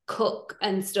cook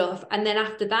and stuff. And then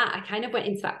after that, I kind of went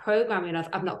into that programming of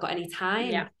I've not got any time.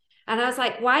 Yeah. And I was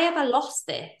like, why have I lost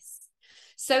this?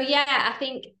 So yeah, I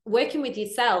think working with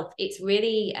yourself, it's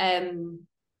really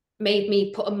made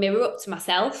me put a mirror up to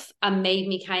myself and made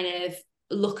me kind of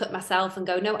look at myself and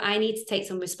go, no, I need to take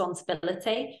some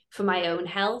responsibility for my own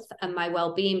health and my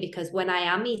well-being, because when I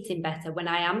am eating better, when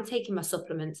I am taking my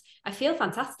supplements, I feel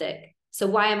fantastic. So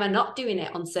why am I not doing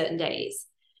it on certain days?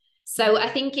 So I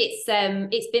think it's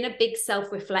been a big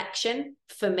self-reflection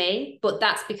for me, but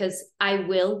that's because I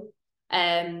will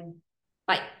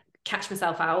like catch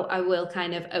myself out. I will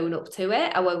kind of own up to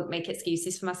it. I won't make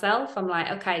excuses for myself. I'm like,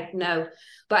 okay, no.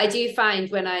 But I do find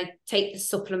when I take the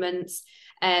supplements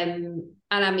and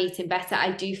I'm eating better,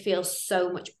 I do feel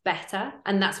so much better.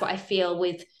 And that's what I feel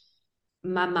with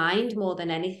my mind more than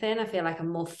anything. I feel like I'm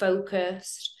more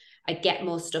focused. I get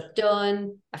more stuff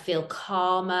done. I feel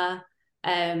calmer.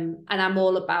 And I'm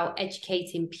all about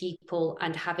educating people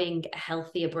and having a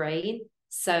healthier brain.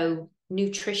 So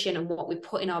nutrition and what we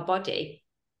put in our body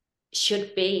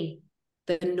should be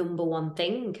the number one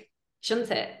thing, shouldn't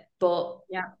it? But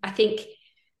yeah, I think,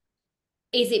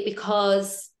 is it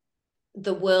because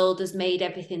the world has made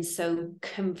everything so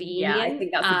convenient? Yeah, I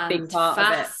think that's a big part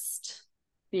fast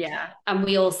of it. Yeah. And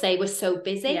we all say we're so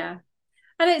busy. Yeah.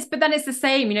 But then it's the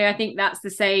same, you know, I think that's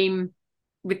the same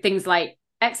with things like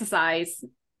exercise,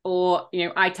 or, you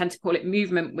know, I tend to call it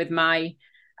movement with my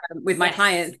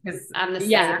clients, because I'm the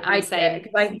same.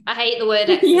 I hate the word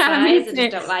exercise. Yeah, I just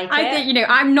don't like it. I think, you know,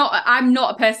 I'm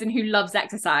not a person who loves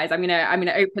exercise. I'm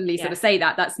gonna openly sort of say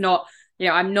that that's not,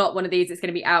 I'm not one of these that's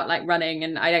going to be out like running,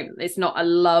 and it's not a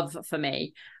love for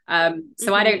me.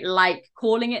 So I don't like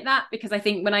calling it that, because I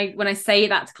think when I say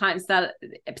that to clients, that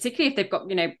particularly if they've got,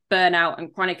 burnout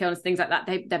and chronic illness, things like that,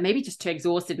 they're maybe just too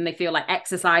exhausted, and they feel like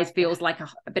exercise feels like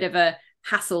a bit of a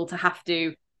hassle to have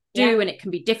to do, and it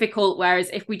can be difficult. Whereas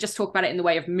if we just talk about it in the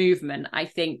way of movement, I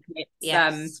think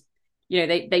it's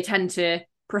they tend to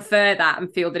prefer that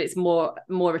and feel that it's more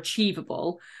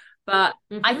achievable. But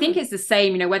I think it's the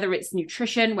same, whether it's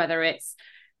nutrition, whether it's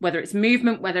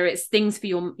movement, whether it's things for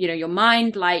your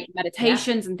mind, like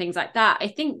meditations and things like that. I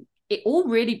think it all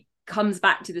really comes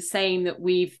back to the same, that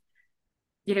we've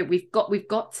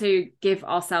got to give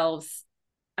ourselves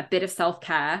a bit of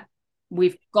self-care.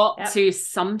 We've got to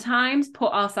sometimes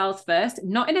put ourselves first,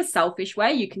 not in a selfish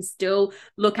way. You can still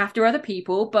look after other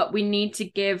people, but we need to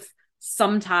give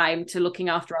some time to looking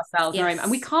after ourselves.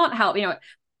 And we can't help,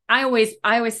 I always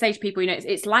say to people,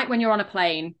 it's like when you're on a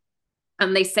plane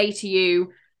and they say to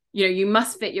you, you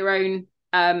must fit your own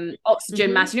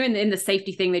oxygen mask. In the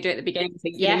safety thing they do at the beginning, so,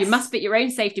 you must fit your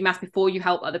own safety mask before you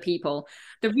help other people.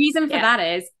 The reason for that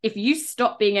is, if you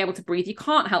stop being able to breathe, you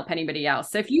can't help anybody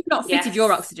else. So if you've not fitted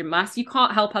your oxygen mask, you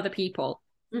can't help other people.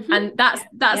 And that's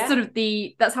sort of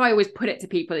that's how I always put it to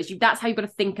people, is that's how you've got to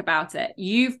think about it.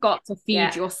 You've got to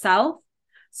feed yourself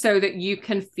so that you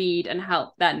can feed and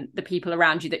help then the people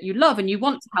around you that you love and you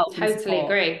want to help. Totally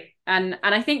agree. And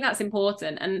I think that's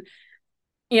important. And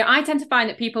I tend to find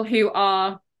that people who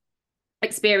are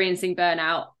experiencing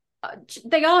burnout,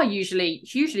 they are usually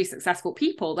hugely successful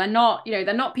people. They're not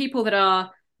people that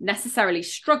are necessarily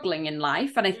struggling in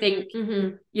life. And I think,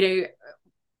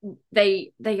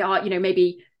 they are,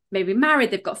 maybe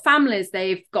married, they've got families,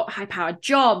 they've got high-powered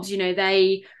jobs,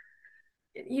 they,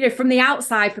 from the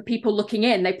outside, for people looking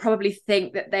in, they probably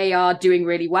think that they are doing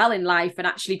really well in life and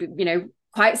actually,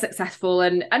 quite successful.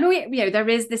 And there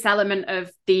is this element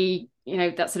of the,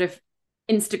 that sort of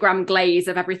Instagram glaze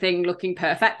of everything looking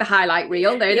perfect, the highlight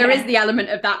reel. There is the element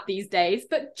of that these days.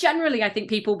 But generally, I think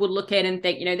people will look in and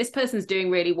think, this person's doing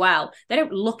really well. They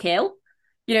don't look ill,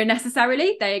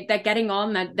 necessarily. They're getting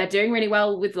on. They're doing really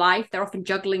well with life. They're often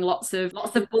juggling lots of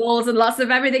balls and lots of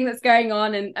everything that's going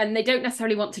on. And they don't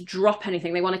necessarily want to drop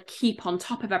anything. They want to keep on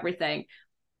top of everything.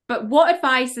 But what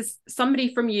advice is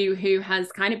somebody from you who has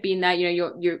kind of been there,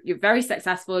 you're very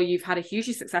successful, you've had a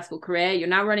hugely successful career, you're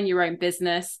now running your own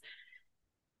business,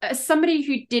 as somebody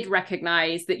who did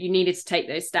recognize that you needed to take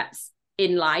those steps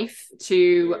in life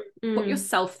to put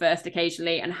yourself first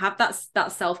occasionally and have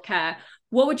that self-care,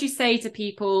 what would you say to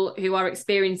people who are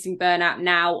experiencing burnout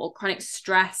now, or chronic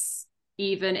stress,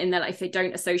 even in their life, if they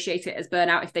don't associate it as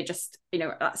burnout, if they just,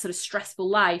 that sort of stressful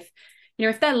life?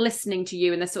 If they're listening to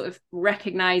you and they're sort of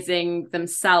recognizing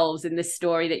themselves in this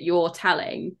story that you're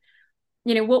telling,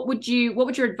 what would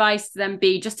your advice to them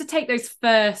be, just to take those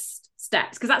first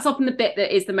steps? Because that's often the bit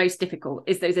that is the most difficult,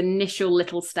 is those initial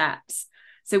little steps.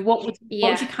 So what would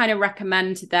you kind of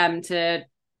recommend to them to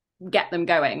get them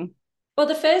going? Well,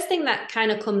 the first thing that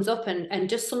kind of comes up, and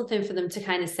just something for them to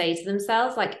kind of say to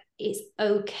themselves, like, it's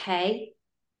okay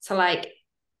to like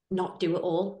not do it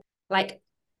all. Like,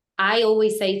 I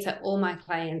always say to all my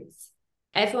clients,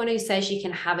 everyone who says you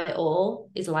can have it all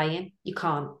is lying. You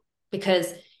can't.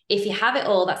 Because if you have it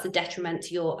all, that's a detriment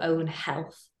to your own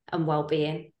health and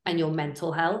well-being and your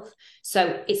mental health.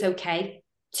 So it's okay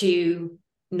to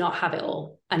not have it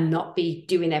all and not be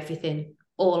doing everything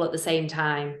all at the same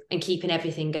time and keeping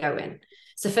everything going.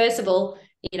 So first of all,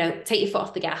 take your foot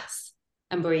off the gas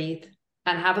and breathe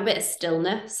and have a bit of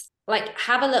stillness. Like,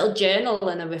 have a little journal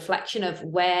and a reflection of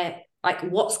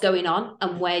what's going on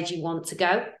and where do you want to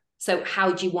go? So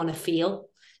how do you want to feel?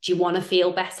 Do you want to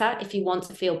feel better? If you want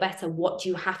to feel better, what do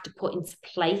you have to put into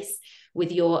place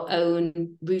with your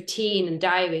own routine and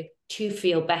diary to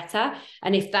feel better?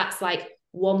 And if that's like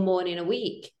one morning a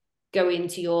week, go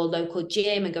into your local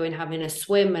gym and go and having a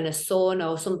swim and a sauna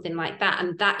or something like that.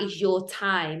 And that is your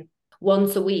time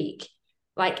once a week.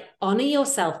 Like, honor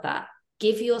yourself that.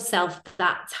 Give yourself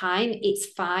that time. It's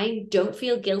fine. Don't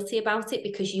feel guilty about it,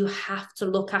 because you have to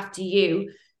look after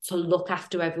you to look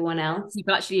after everyone else.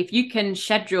 But actually, if you can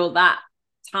schedule that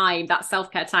time, that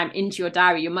self-care time, into your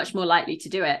diary, you're much more likely to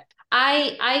do it.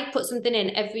 I put something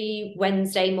in every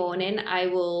Wednesday morning.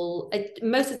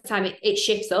 Most of the time it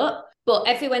shifts up, but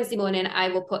every Wednesday morning I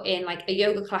will put in like a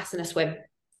yoga class and a swim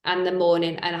and the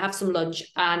morning, and I have some lunch,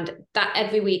 and that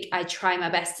every week I try my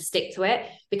best to stick to it,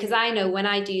 because I know when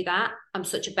I do that, I'm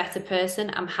such a better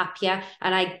person, I'm happier,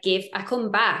 and I come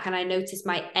back and I notice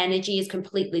my energy is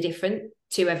completely different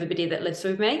to everybody that lives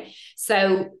with me.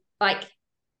 So like,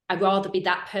 I'd rather be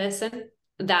that person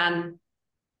than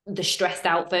the stressed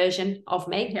out version of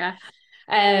me. Yeah.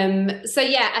 So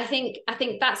yeah, I think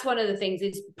that's one of the things,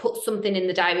 is put something in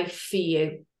the diary for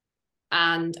you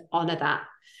and honor that.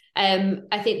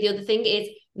 I think the other thing is,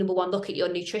 number one, look at your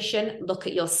nutrition, look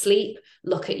at your sleep,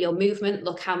 look at your movement,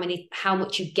 look how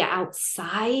much you get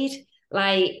outside.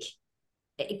 Like,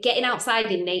 getting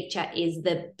outside in nature is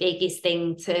the biggest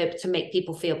thing to make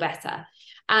people feel better.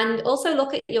 And also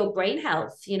look at your brain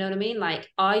health. You know what I mean? Like,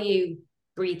 are you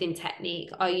breathing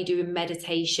technique? Are you doing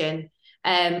meditation?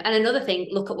 And another thing,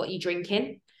 look at what you're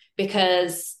drinking,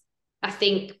 because I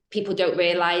think people don't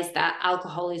realize that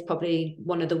alcohol is probably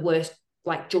one of the worst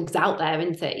like drugs out there,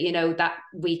 isn't it? You know, that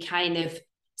we kind of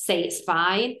say it's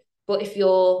fine, but if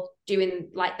you're doing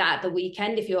like that at the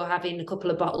weekend, if you're having a couple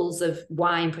of bottles of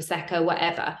wine, prosecco,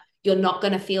 whatever, you're not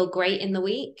going to feel great in the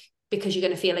week, because you're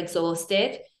going to feel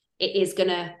exhausted. It is going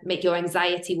to make your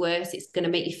anxiety worse. It's going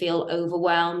to make you feel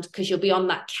overwhelmed, because you'll be on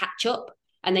that catch up,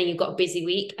 and then you've got a busy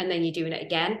week, and then you're doing it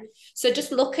again. So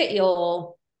just look at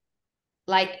your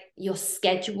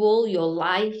schedule, your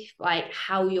life, like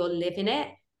how you're living it.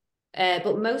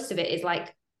 But most of it is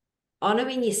like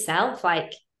honoring yourself,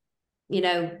 like, you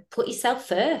know, put yourself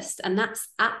first, and that's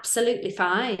absolutely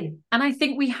fine. And I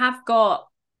think we have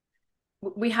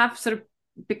sort of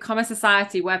become a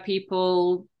society where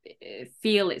people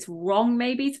feel it's wrong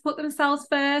maybe to put themselves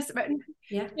first.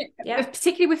 Yeah.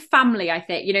 Particularly with family, I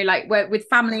think, you know, like with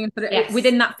family and yes.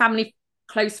 within that family,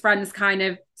 close friends kind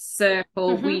of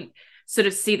circle, we sort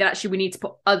of see that actually we need to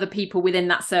put other people within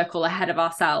that circle ahead of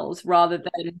ourselves, rather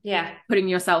than putting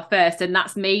yourself first. And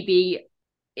that's maybe,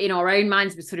 in our own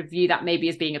minds, we sort of view that maybe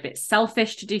as being a bit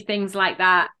selfish to do things like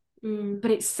that. But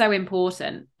it's so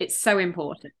important. It's so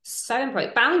important. So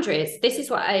important. Boundaries. This is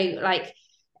what I like,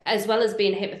 as well as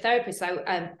being a hypnotherapist.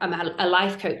 I'm a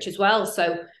life coach as well.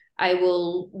 So I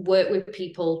will work with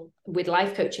people with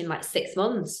life coaching like 6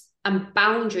 months. And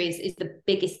boundaries is the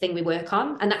biggest thing we work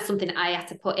on. And that's something I had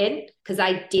to put in, because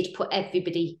I did put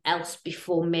everybody else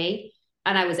before me,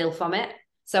 and I was ill from it.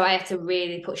 So I had to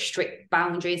really put strict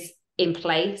boundaries in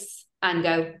place and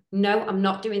go, no, I'm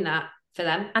not doing that for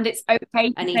them. And it's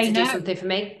okay. I need to do something for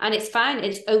me. And it's fine.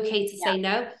 It's okay to say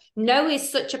no. No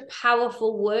is such a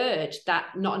powerful word that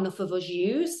not enough of us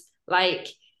use. Like,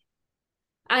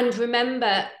 and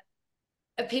remember,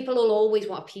 people will always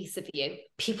want a piece of you.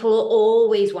 People will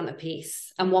always want a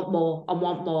piece and want more and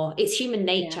want more. It's human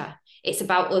nature. It's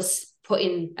about us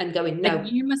putting and going, no. And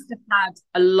you must have had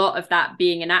a lot of that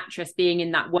being an actress, being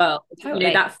in that world. Totally.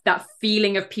 You know, that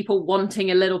feeling of people wanting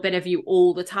a little bit of you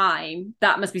all the time.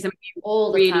 That must be something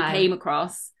you really came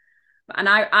across. And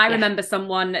I remember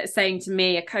someone saying to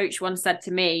me, a coach once said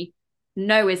to me,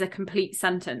 no is a complete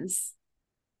sentence.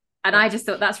 And I just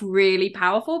thought that's really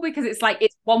powerful, because it's like,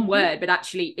 it's one word, but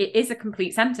actually it is a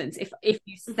complete sentence. If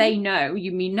you say no,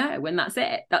 you mean no, and that's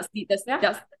it. That's the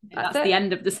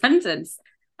end of the sentence.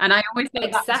 And I always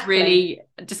think that's really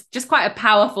just quite a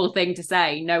powerful thing to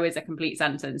say. No is a complete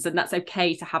sentence, and that's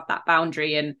okay to have that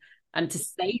boundary and to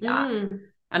say that.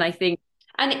 And I think,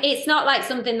 and it's not like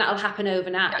something that'll happen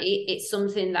overnight. It's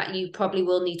something that you probably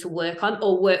will need to work on,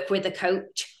 or work with a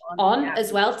coach on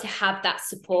as well, to have that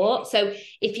support. So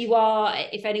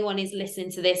if anyone is listening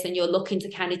to this and you're looking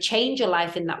to kind of change your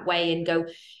life in that way and go,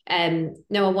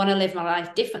 no, I want to live my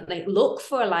life differently, look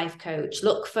for a life coach,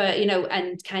 look for, you know,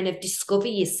 and kind of discover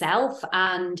yourself.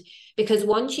 And because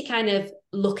once you kind of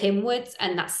look inwards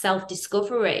and that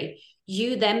self-discovery,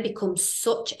 you then become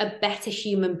such a better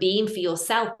human being for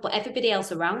yourself, but everybody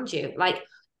else around you. Like,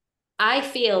 I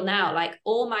feel now like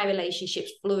all my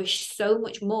relationships flourish so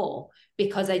much more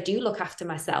because I do look after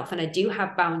myself and I do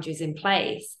have boundaries in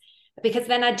place, because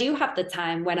then I do have the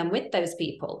time when I'm with those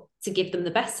people to give them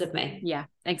the best of me. Yeah,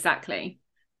 exactly.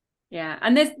 Yeah.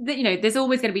 And there's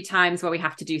always going to be times where we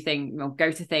have to do things, or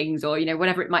go to things, or, you know,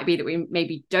 whatever it might be that we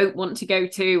maybe don't want to go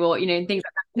to, or, you know, things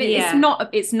like that.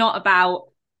 It's not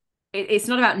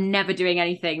about never doing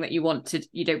anything that you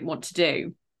don't want to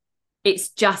do. It's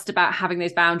just about having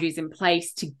those boundaries in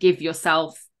place to give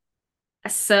yourself a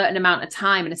certain amount of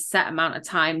time and a set amount of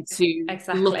time to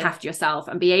look after yourself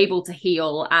and be able to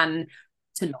heal and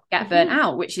to not get burnt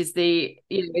out, which is the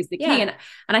key. And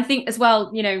I think as well,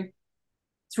 you know,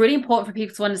 it's really important for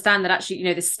people to understand that actually, you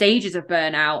know, the stages of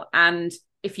burnout, and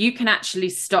if you can actually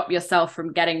stop yourself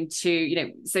from getting to, you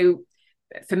know, so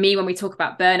for me, when we talk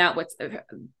about burnout,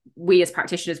 we as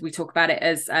practitioners, we talk about it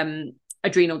as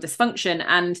adrenal dysfunction,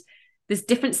 and there's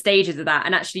different stages of that.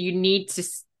 And actually you need to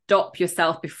stop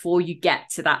yourself before you get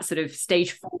to that sort of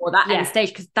stage 4, that end stage,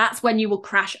 because that's when you will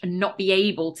crash and not be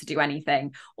able to do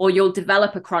anything, or you'll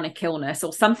develop a chronic illness,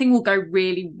 or something will go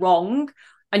really wrong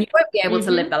and you won't be able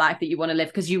to live the life that you want to live,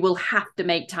 because you will have to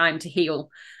make time to heal.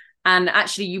 And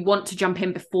actually you want to jump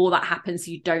in before that happens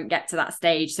so you don't get to that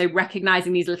stage. So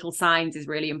recognizing these little signs is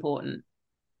really important.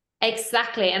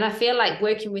 Exactly. And I feel like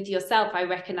working with yourself, I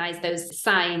recognize those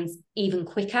signs even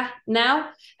quicker now.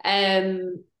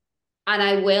 And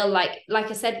I will, like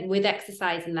I said, with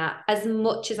exercising, that as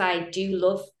much as I do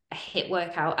love a HIIT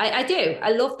workout, I do.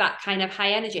 I love that kind of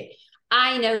high energy.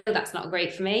 I know that's not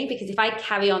great for me, because if I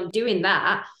carry on doing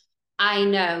that, I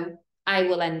know I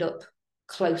will end up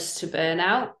close to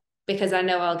burnout, because I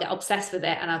know I'll get obsessed with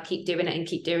it and I'll keep doing it and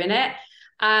keep doing it.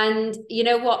 And you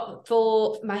know what?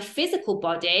 For my physical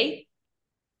body,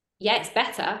 yeah, it's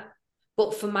better.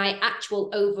 But for my actual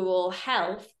overall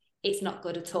health, it's not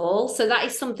good at all. So that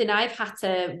is something I've had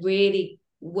to really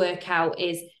work out,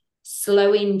 is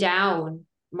slowing down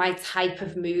my type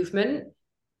of movement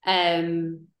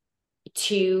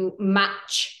to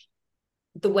match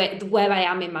where I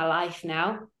am in my life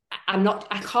now.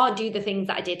 I can't do the things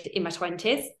that I did in my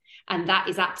 20s. And that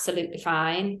is absolutely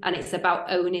fine. And it's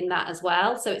about owning that as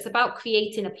well. So it's about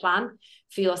creating a plan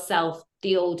for yourself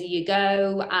the older you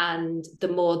go and the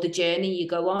more the journey you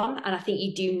go on. And I think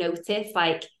you do notice,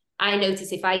 like I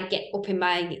notice if I get up in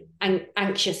my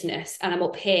anxiousness and I'm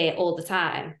up here all the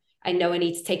time, I know I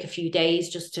need to take a few days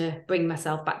just to bring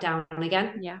myself back down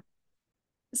again. Yeah.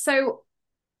 So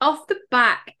off the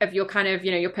back of your kind of,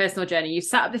 your personal journey, you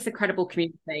set up this incredible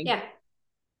community. Yeah.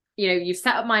 You've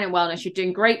set up Mind and Wellness, you're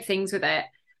doing great things with it.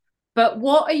 But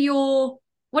what are your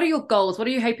goals? What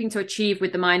are you hoping to achieve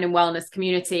with the Mind and Wellness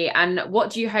community? And what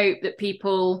do you hope that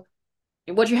people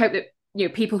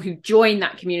who join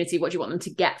that community, what do you want them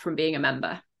to get from being a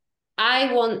member?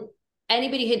 I want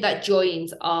anybody that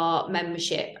joins our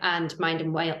membership and Mind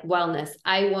and Wellness,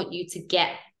 I want you to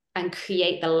get and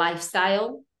create the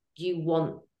lifestyle you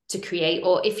want to create.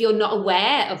 Or if you're not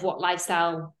aware of what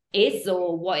lifestyle is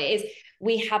or what it is,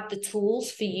 we have the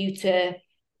tools for you to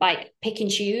like pick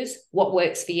and choose what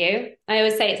works for you. I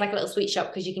always say it's like a little sweet shop,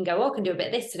 because you can go, oh, I can do a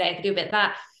bit of this today, I can do a bit of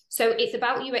that. So it's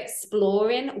about you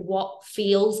exploring what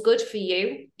feels good for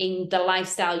you in the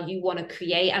lifestyle you want to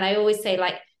create. And I always say,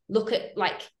 like, look at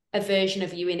like a version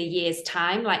of you in a year's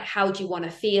time. Like, how do you want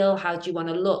to feel? How do you want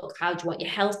to look? How do you want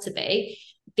your health to be?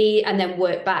 And then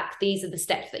work back. These are the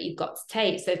steps that you've got to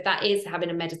take. So if that is having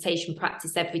a meditation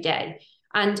practice every day,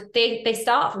 and they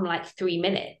start from like 3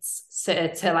 minutes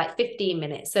to like 15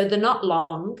 minutes. So they're not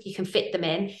long, you can fit them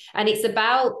in. And it's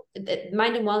about,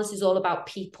 Mind and Wellness is all about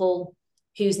people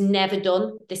who's never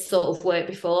done this sort of work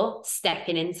before,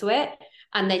 stepping into it.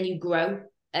 And then you grow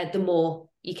the more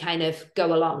you kind of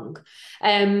go along.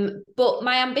 But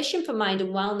my ambition for Mind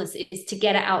and Wellness is to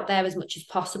get it out there as much as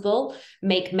possible,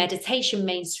 make meditation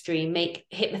mainstream, make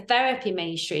hypnotherapy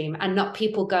mainstream, and not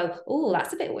people go, oh,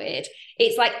 that's a bit weird.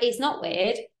 It's like, it's not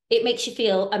weird. It makes you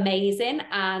feel amazing.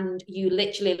 And you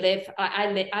literally live,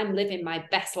 I'm living my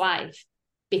best life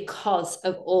because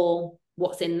of all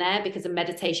what's in there, because of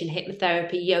meditation,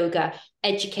 hypnotherapy, yoga,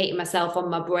 educating myself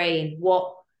on my brain,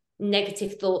 what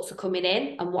negative thoughts are coming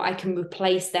in and what I can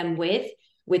replace them with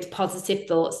positive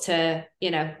thoughts to,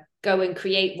 go and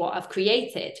create what I've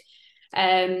created.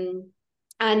 And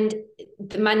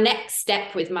my next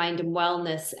step with Mind and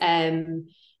Wellness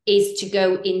is to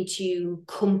go into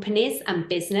companies and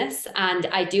business. And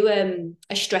I do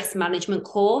a stress management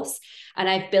course, and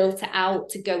I've built it out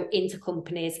to go into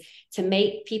companies to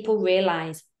make people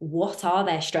realize what are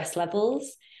their stress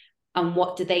levels and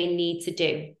what do they need to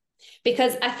do.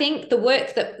 Because I think the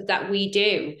work that we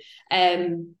do,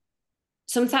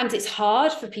 sometimes it's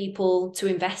hard for people to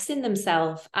invest in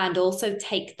themselves and also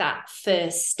take that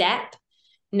first step.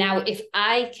 Now, if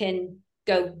I can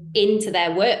go into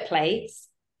their workplace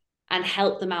and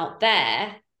help them out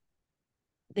there,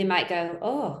 they might go,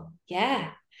 oh,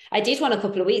 yeah. I did one a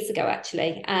couple of weeks ago,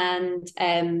 actually. And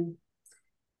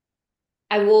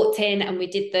I walked in and we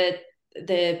did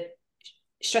the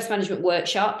stress management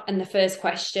workshop, and the first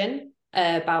question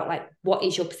about like, what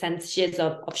is your percentages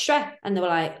of stress? And they were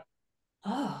like,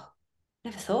 oh,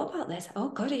 never thought about this. Oh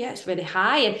God, yeah, it's really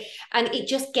high. And it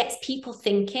just gets people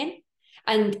thinking.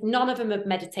 And none of them have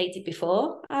meditated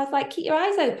before. I was like, keep your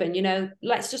eyes open,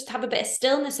 let's just have a bit of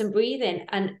stillness and breathing.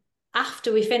 And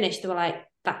after we finished, they were like,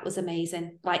 that was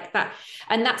amazing. Like that.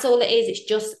 And that's all it is. It's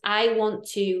just, I want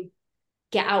to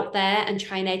get out there and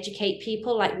try and educate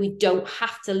people. Like, we don't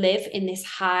have to live in this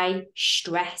high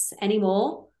stress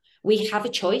anymore. We have a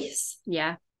choice.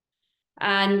 Yeah.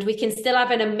 And we can still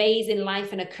have an amazing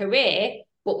life and a career,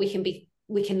 but we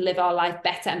can live our life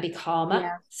better and be calmer.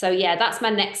 Yeah. So yeah, that's my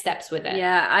next steps with it.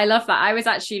 Yeah, I love that. I was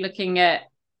actually looking at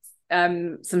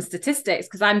some statistics,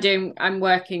 because I'm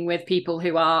working with people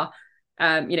who are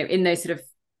in those sort of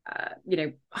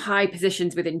high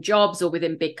positions within jobs or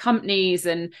within big companies,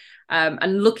 and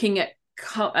looking at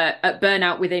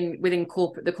burnout within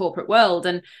the corporate world.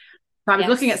 And I was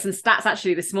looking at some stats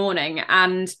actually this morning,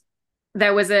 and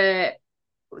there was a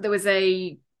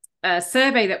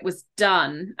survey that was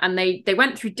done, and they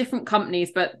went through different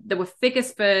companies, but there were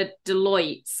figures for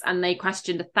Deloitte, and they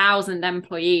questioned 1,000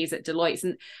 employees at Deloitte,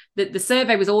 and the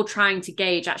survey was all trying to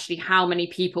gauge actually how many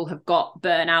people have got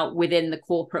burnout within the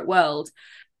corporate world.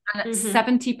 And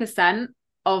 70%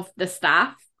 of the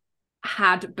staff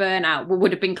had burnout,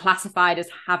 would have been classified as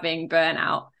having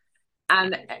burnout.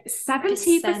 And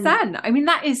 70%, I mean,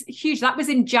 that is huge. That was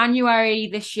in January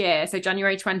this year, so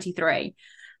January 23.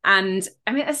 And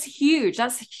I mean, that's huge.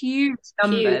 That's huge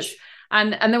numbers. Huge.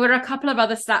 And there were a couple of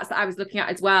other stats that I was looking at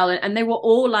as well. And they were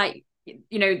all like,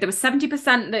 there was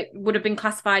 70% that would have been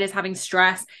classified as having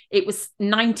stress. It was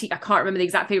 90, I can't remember the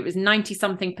exact figure, it was 90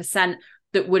 something percent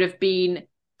that would have been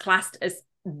classed as,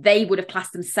 they would have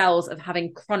classed themselves of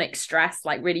having chronic stress,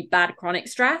 like really bad chronic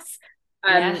stress.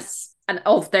 Yes. And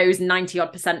of those 90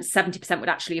 odd percent, 70% would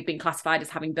actually have been classified as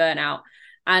having burnout.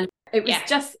 And it was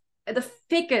just, the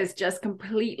figures just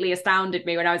completely astounded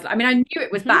me when I knew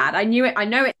it was bad. I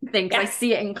know it's a thing because I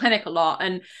see it in clinic a lot.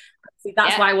 And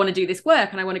that's why I want to do this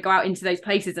work. And I want to go out into those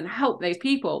places and help those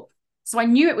people. So I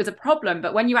knew it was a problem.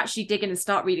 But when you actually dig in and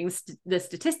start reading the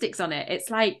statistics on it, it's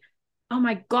like, oh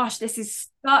my gosh, this is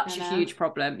such a huge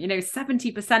problem.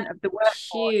 70% of the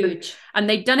workforce. Huge. And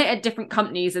they'd done it at different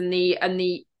companies, and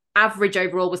the average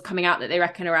overall was coming out that they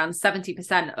reckon around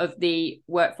 70% of the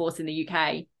workforce in the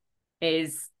UK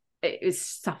is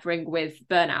suffering with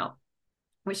burnout,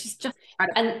 which is just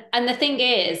incredible. And the thing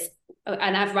is,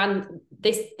 and I've run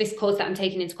this course that I'm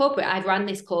taking into corporate, I've run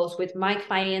this course with my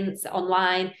clients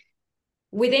online.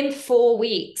 Within 4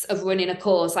 weeks of running a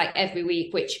course, like every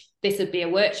week, which this would be a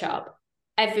workshop,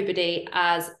 everybody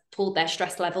has pulled their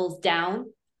stress levels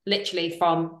down, literally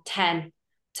from 10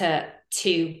 to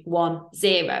 2, 1,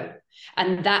 0.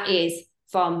 And that is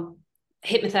from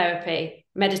hypnotherapy,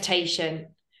 meditation,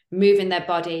 moving their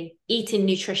body, eating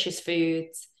nutritious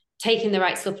foods, taking the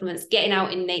right supplements, getting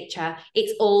out in nature.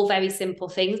 It's all very simple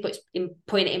things, but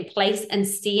putting it in place and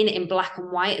seeing it in black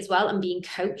and white as well, and being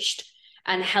coached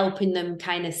and helping them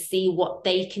kind of see what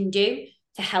they can do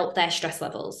to help their stress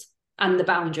levels and the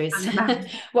boundaries,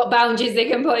 what boundaries they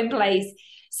can put in place.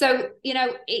 So,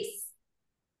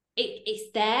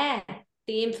 it's there.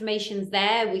 The information's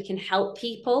there. We can help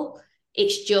people.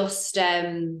 It's just,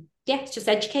 it's just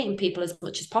educating people as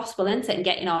much as possible, isn't it? And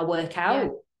getting our work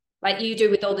out. Like you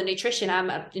do with all the nutrition,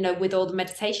 with all the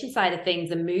meditation side of things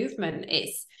and movement.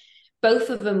 It's both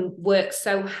of them work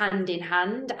so hand in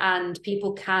hand, and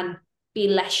people can be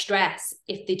less stressed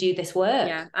if they do this work.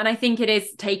 Yeah. And I think it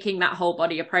is taking that whole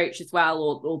body approach as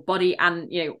well, or body. And,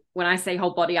 when I say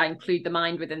whole body, I include the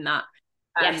mind within that.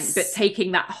 Yes. But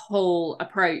taking that whole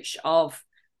approach of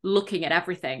looking at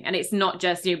everything. And it's not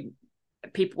just,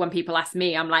 when people ask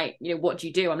me, I'm like, what do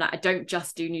you do? I'm like, I don't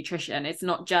just do nutrition. It's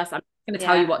not just, I'm going to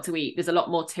tell you what to eat. There's a lot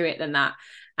more to it than that.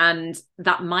 And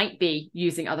that might be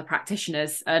using other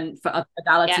practitioners and for other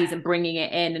modalities and bringing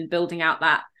it in and building out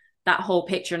that whole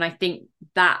picture. And I think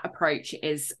that approach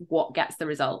is what gets the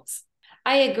results.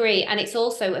 I agree. And it's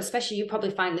also, especially you probably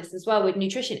find this as well with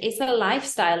nutrition, it's a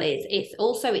lifestyle. It's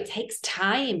also, it takes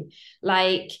time.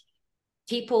 Like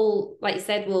people, like you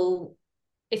said,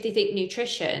 if they think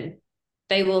nutrition,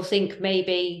 they will think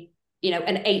maybe,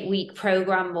 an 8-week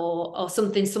program or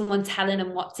something, someone telling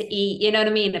them what to eat, you know what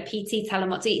I mean? A PT telling them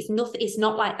what to eat. It's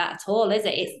not like that at all, is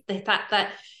it? It's the fact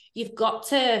that you've got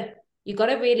to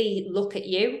really look at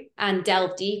you and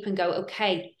delve deep and go,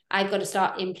 okay, I've got to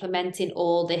start implementing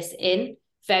all this in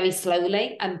very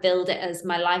slowly and build it as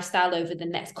my lifestyle over the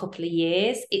next couple of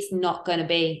years. It's not going to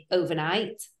be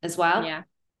overnight as well. Yeah.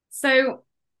 So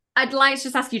I'd like to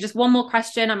just ask you just one more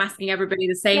question. I'm asking everybody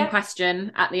the same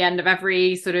question at the end of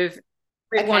every sort of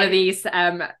one of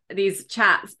these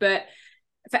chats. But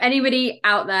for anybody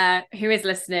out there who is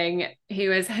listening, who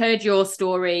has heard your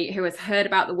story, who has heard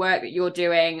about the work that you're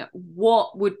doing,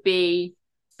 what would be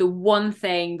the one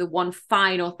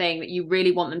final thing that you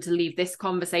really want them to leave this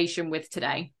conversation with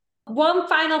today? One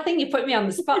final thing, you put me on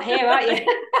the spot here, aren't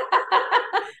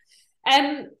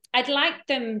you? I'd like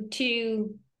them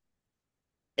to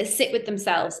sit with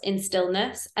themselves in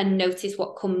stillness and notice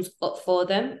what comes up for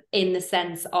them, in the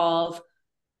sense of,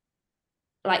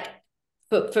 like,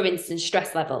 for instance,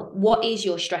 stress level. What is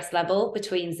your stress level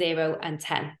between 0 and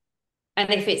 10? And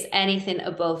if it's anything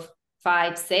above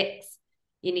 5, 6,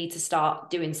 you need to start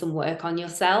doing some work on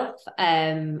yourself,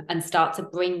 and start to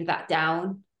bring that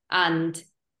down, and,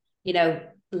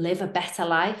 live a better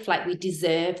life. Like, we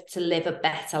deserve to live a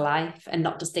better life and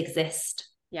not just exist.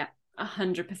 Yeah,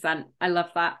 100%. I love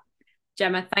that.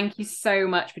 Gemma, thank you so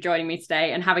much for joining me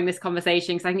today and having this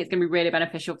conversation, because I think it's going to be really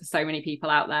beneficial for so many people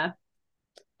out there.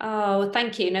 Oh,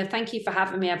 thank you. No, thank you for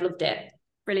having me. I've loved it.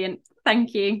 Brilliant.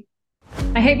 Thank you.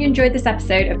 I hope you enjoyed this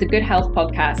episode of the Good Health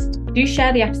Podcast. Do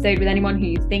share the episode with anyone who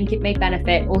you think it may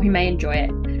benefit or who may enjoy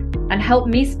it. And help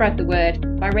me spread the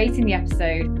word by rating the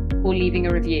episode or leaving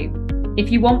a review. If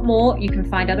you want more, you can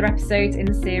find other episodes in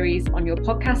the series on your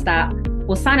podcast app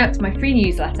or sign up to my free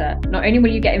newsletter. Not only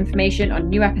will you get information on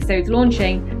new episodes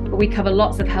launching, but we cover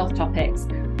lots of health topics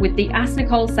with the Ask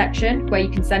Nicole section where you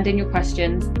can send in your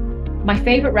questions, my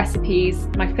favourite recipes,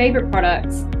 my favourite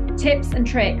products, tips and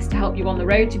tricks to help you on the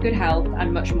road to good health,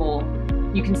 and much more.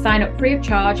 You can sign up free of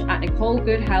charge at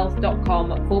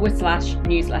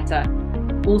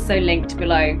nicolegoodhealth.com/newsletter, also linked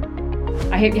below.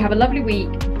 I hope you have a lovely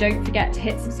week. Don't forget to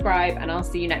hit subscribe, and I'll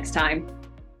see you next time.